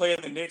Pelicans are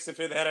playing the Knicks, if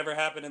that ever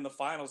happened in the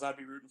finals, I'd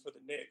be rooting for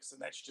the Knicks,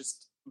 and that's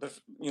just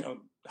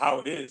how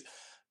it is.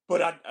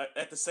 But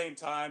at the same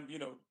time,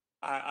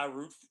 I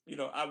root.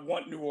 I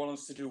want New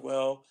Orleans to do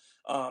well.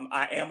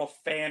 I am a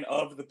fan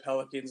of the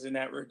Pelicans in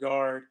that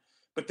regard,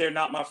 but they're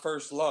not my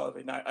first love,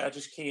 and I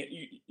just can't.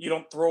 You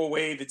don't throw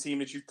away the team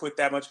that you put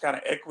that much kind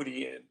of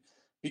equity in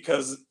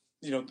because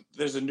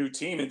there's a new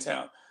team in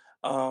town.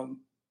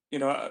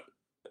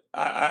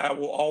 I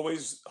will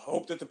always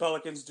hope that the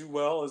Pelicans do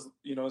well,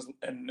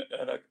 and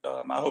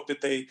I hope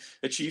that they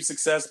achieve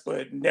success,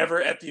 but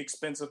never at the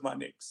expense of my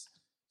Knicks.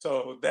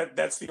 So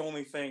that's the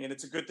only thing, and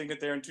it's a good thing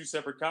that they're in two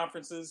separate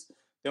conferences.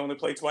 They only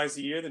play twice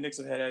a year. The Knicks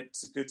have had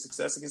good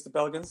success against the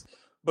Pelicans,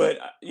 but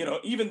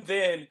even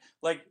then,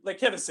 like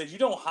Kevin said, you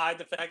don't hide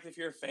the fact if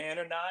you're a fan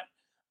or not.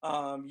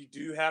 You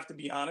do have to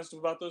be honest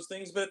about those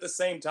things, but at the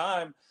same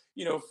time,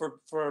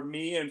 for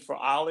me and for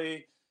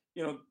Ali,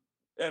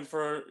 and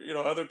for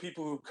other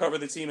people who cover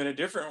the team in a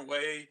different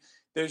way,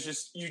 there's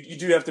just you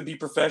do have to be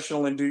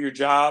professional and do your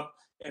job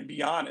and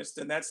be honest,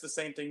 and that's the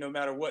same thing no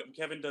matter what. And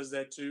Kevin does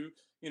that too.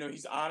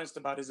 He's honest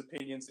about his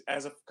opinions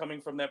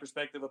coming from that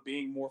perspective of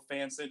being more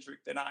fan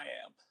centric than I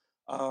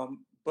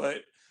am. But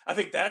I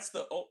think that's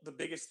the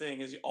biggest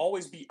thing is you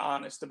always be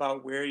honest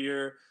about where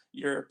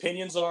your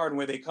opinions are and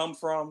where they come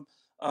from.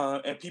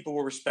 And people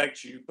will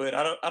respect you, but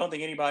I don't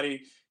think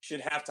anybody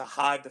should have to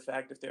hide the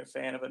fact if they're a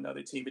fan of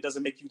another team. It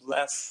doesn't make you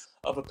less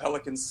of a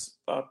Pelicans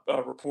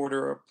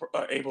reporter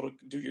or able to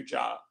do your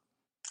job.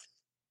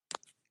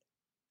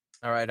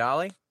 All right,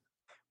 Ali.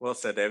 Well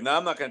said, Dave. Now,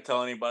 I'm not going to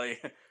tell anybody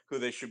who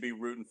they should be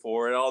rooting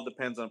for. It all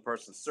depends on a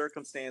person's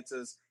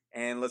circumstances,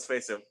 and let's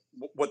face it,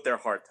 what their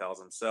heart tells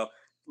them. So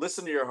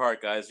listen to your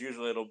heart, guys.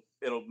 Usually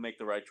it'll make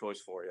the right choice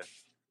for you.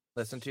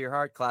 Listen to Your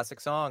Heart,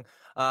 classic song.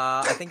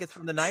 I think it's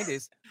from the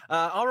 90s.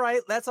 All right,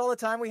 that's all the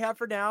time we have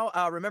for now.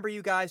 Remember,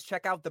 you guys,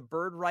 check out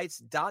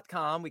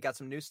thebirdrights.com. We got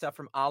some new stuff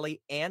from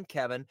Ali and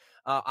Kevin.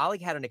 Ali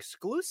had an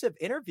exclusive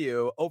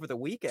interview over the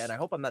weekend. I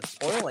hope I'm not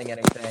spoiling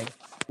anything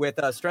with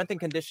strength and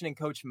conditioning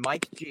coach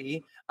Mike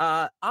G.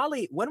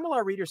 Ali, when will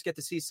our readers get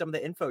to see some of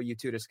the info you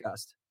two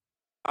discussed?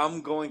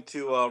 I'm going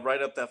to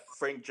write up that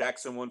Frank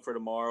Jackson one for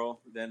tomorrow.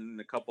 Then in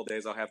a couple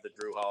days, I'll have the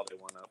Drew Holiday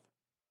one up.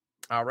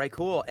 All right,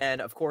 cool. And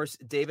of course,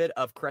 David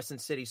of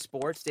Crescent City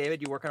Sports. David,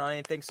 you working on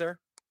anything, sir?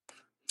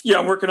 Yeah,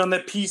 I'm working on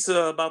that piece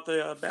about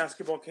the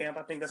basketball camp.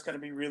 I think that's going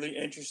to be really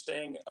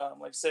interesting,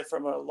 like I said,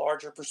 from a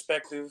larger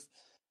perspective.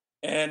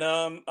 And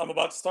I'm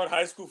about to start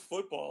high school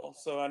football.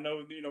 So I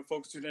know,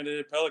 folks tune into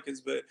the Pelicans,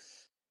 but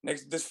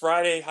this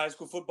Friday, high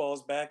school football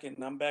is back, and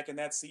I'm back in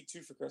that seat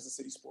too for Crescent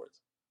City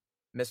Sports.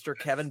 Mr.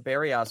 Kevin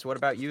Barrios, what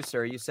about you,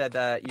 sir? You said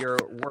that you're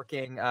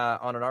working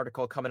on an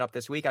article coming up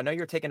this week. I know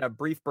you're taking a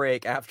brief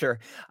break after,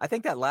 I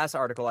think that last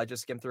article I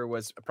just skimmed through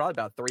was probably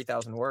about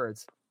 3,000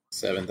 words.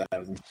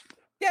 7,000.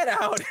 Get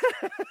out.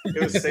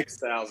 It was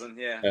 6,000,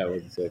 yeah. Yeah, it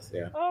was 6,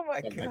 yeah. Oh,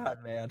 my God,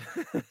 man.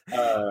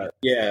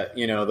 Yeah,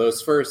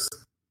 those first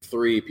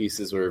 3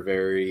 pieces were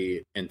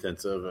very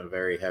intensive and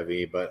very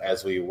heavy, but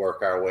as we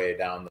work our way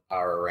down the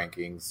power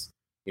rankings,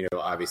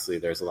 obviously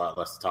there's a lot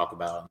less to talk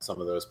about on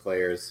some of those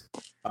players.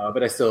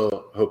 But I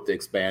still hope to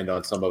expand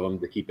on some of them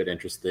to keep it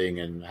interesting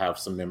and have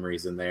some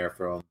memories in there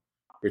from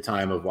your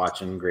time of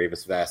watching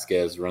Gravis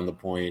Vasquez run the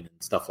point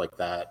and stuff like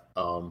that.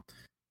 And,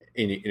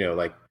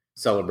 like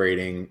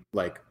celebrating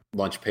like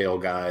lunch pail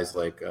guys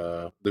like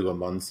Lua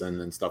Munson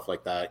and stuff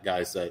like that,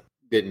 guys that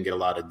didn't get a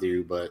lot to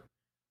do, but,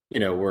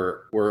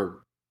 we're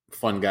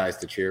fun guys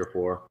to cheer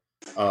for.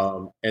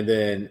 And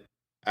then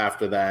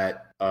after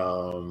that,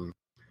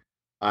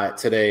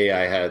 today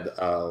I had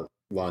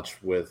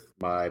lunch with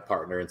my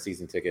partner in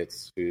season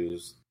tickets,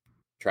 who's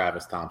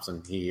Travis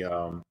Thompson. He's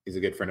a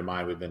good friend of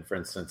mine. We've been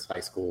friends since high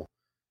school.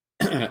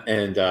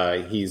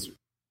 And he's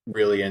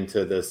really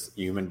into this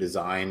human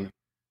design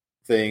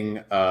thing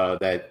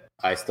that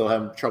I still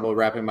have trouble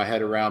wrapping my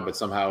head around, but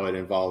somehow it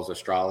involves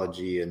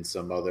astrology and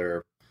some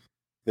other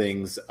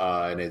things.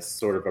 And it's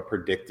sort of a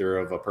predictor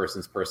of a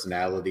person's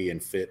personality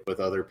and fit with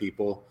other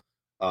people.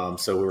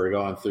 So we were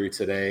going through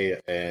today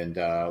and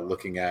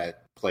looking at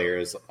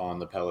players on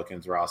the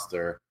Pelicans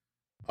roster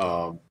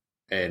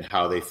and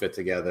how they fit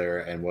together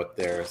and what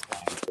their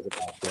design says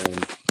about them,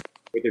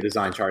 what their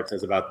design chart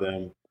says about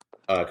them,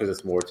 because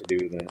it's more to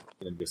do than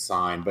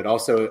design. But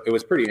also it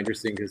was pretty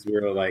interesting because we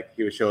were like,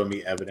 he was showing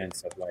me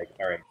evidence of like,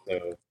 all right,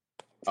 so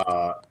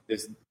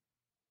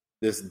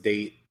this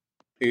date,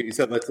 he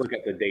said, let's look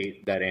at the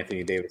date that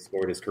Anthony Davis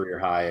scored his career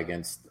high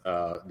against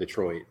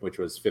Detroit, which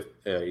was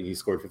he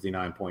scored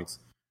 59 points.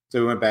 So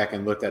we went back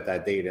and looked at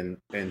that date and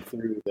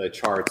through the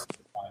charts to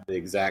find the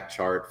exact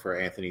chart for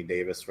Anthony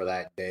Davis for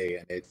that day,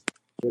 and it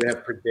would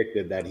have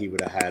predicted that he would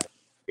have had a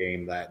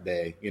game that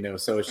day.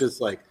 So it's just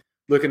like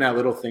looking at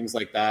little things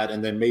like that,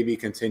 and then maybe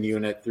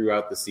continuing it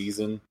throughout the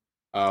season,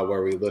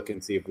 where we look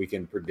and see if we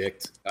can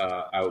predict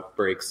breakout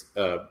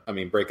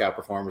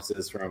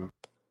performances from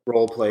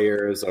role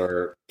players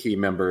or key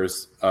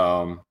members,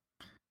 to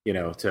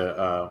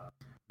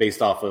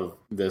based off of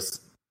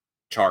this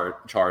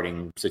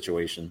charting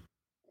situation.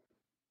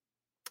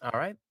 All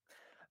right.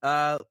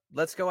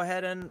 Let's go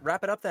ahead and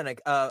wrap it up then.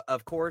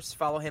 Of course,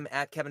 follow him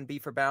at Kevin B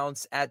for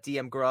Bounce, at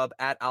DM Grub,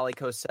 at Ali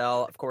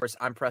Cosell. Of course,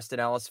 I'm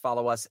Preston Ellis.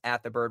 Follow us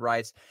at The Bird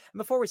Rights. And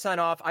before we sign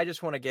off, I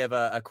just want to give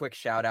a quick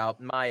shout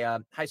out. My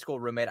high school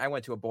roommate, I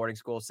went to a boarding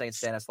school, St.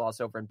 Stanislaus,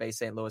 over in Bay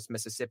St. Louis,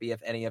 Mississippi, if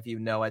any of you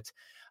know it.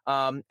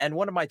 And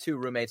one of my 2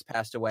 roommates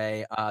passed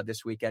away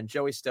this weekend,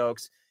 Joey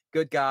Stokes.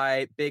 Good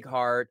guy, big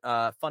heart,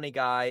 funny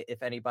guy,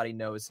 if anybody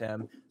knows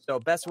him. So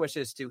best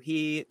wishes to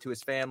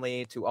his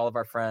family, to all of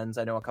our friends.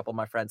 I know a couple of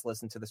my friends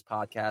listen to this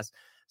podcast.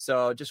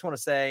 So just want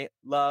to say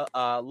love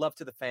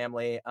to the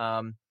family.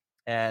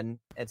 And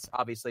it's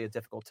obviously a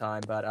difficult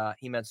time, but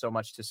he meant so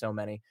much to so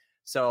many.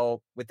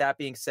 So with that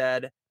being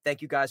said,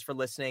 thank you guys for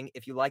listening.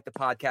 If you like the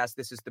podcast,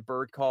 this is The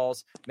Bird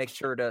Calls. Make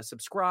sure to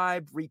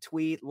subscribe,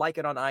 retweet, like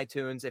it on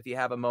iTunes if you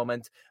have a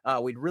moment.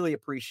 We'd really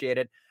appreciate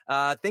it.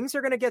 Things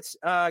are going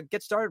to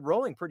get started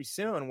rolling pretty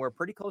soon. We're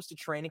pretty close to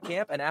training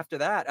camp. And after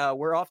that,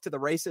 we're off to the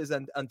races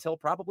until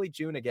probably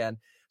June again.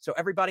 So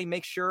everybody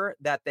make sure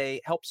that they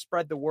help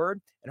spread the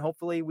word, and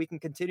hopefully we can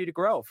continue to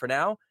grow. For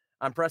now,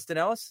 I'm Preston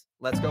Ellis.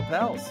 Let's go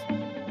Pels.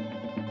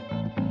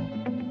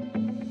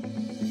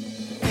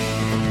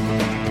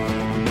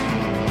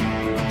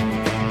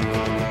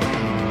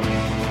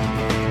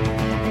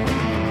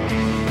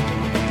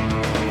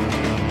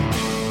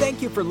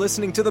 Thank you for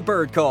listening to The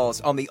Bird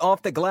Calls on the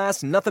Off the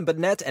Glass, Nothing But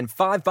Net, and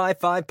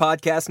 5x5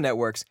 podcast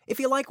networks. If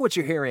you like what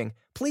you're hearing,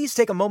 please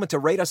take a moment to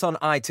rate us on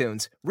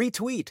iTunes,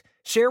 retweet,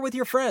 share with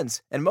your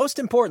friends, and most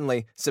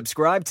importantly,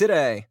 subscribe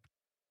today.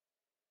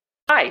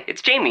 Hi,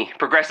 it's Jamie,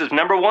 Progressive's #1,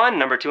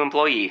 #2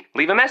 employee.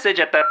 Leave a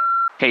message at the...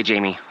 Hey,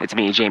 Jamie, it's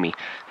me, Jamie.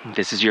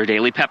 This is your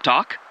daily pep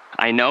talk.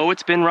 I know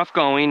it's been rough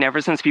going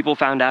ever since people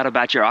found out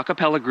about your a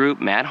cappella group,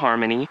 Mad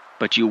Harmony,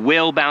 but you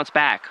will bounce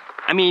back.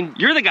 I mean,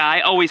 you're the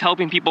guy always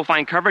helping people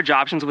find coverage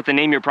options with the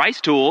Name Your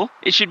Price tool.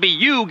 It should be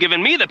you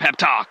giving me the pep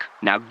talk.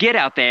 Now get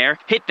out there,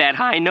 hit that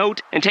high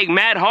note, and take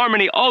Mad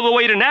Harmony all the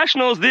way to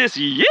nationals this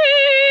year!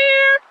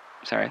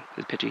 Sorry,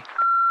 it's pitchy.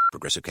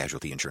 Progressive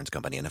Casualty Insurance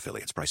Company and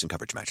Affiliates. Price and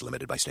coverage match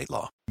limited by state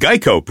law.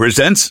 Geico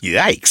presents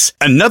Yikes!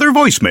 Another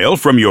voicemail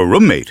from your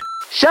roommate.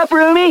 Sup,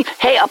 roomie?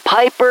 Hey, a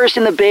pipe burst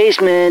in the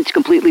basement. It's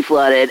completely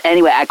flooded.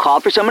 Anyway, I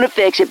called for someone to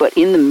fix it, but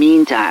in the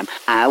meantime,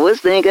 I was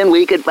thinking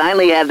we could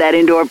finally have that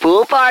indoor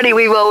pool party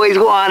we've always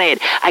wanted.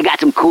 I got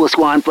some cool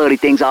swan floaty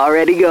things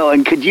already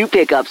going. Could you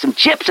pick up some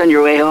chips on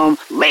your way home?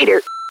 Later.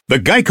 The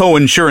Geico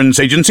Insurance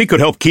Agency could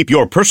help keep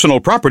your personal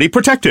property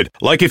protected,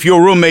 like if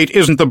your roommate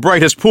isn't the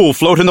brightest pool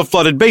float in the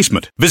flooded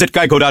basement. Visit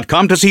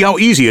geico.com to see how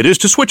easy it is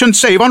to switch and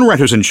save on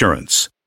renter's insurance.